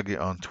and Usagi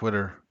on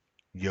Twitter.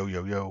 Yo,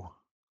 yo, yo.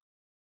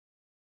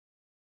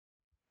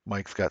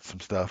 Mike's got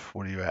some stuff.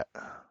 What are you at?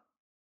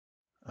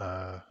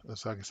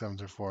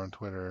 Usagi704 on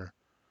Twitter.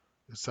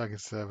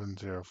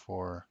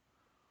 Usagi704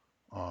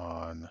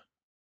 on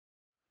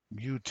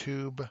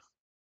YouTube.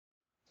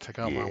 Check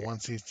out my Yeah.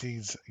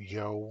 1CC's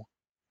Yo,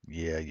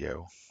 Yeah,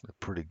 yo. They're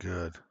pretty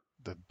good.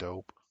 the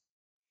dope.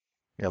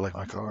 Yeah, I like my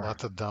Lots of car.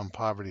 lots of dumb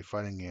poverty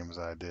fighting games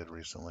I did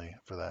recently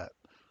for that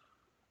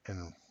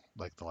in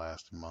like the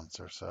last months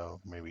or so,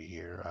 maybe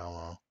year. I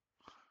don't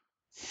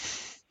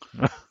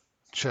know.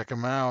 Check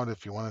them out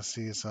if you want to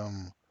see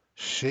some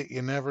shit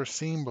you never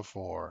seen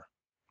before.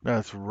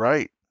 That's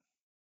right.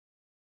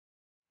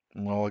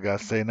 And all I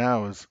gotta say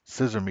now is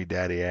scissor me,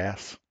 daddy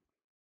ass.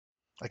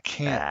 I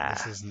can't.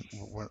 This Ah. isn't.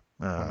 We're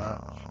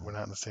not. Oh. We're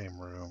not in the same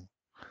room.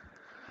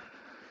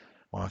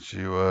 Why don't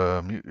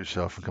you mute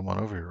yourself and come on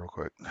over here real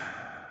quick?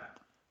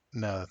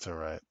 No, that's all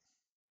right.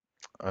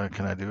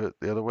 Can I do it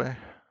the other way?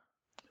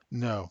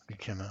 No, you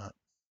cannot.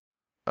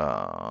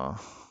 Uh.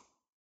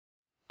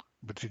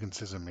 But you can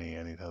scissor me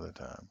any other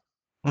time.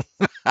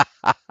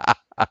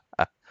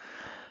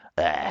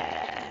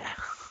 Ah.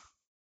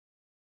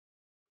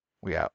 We out.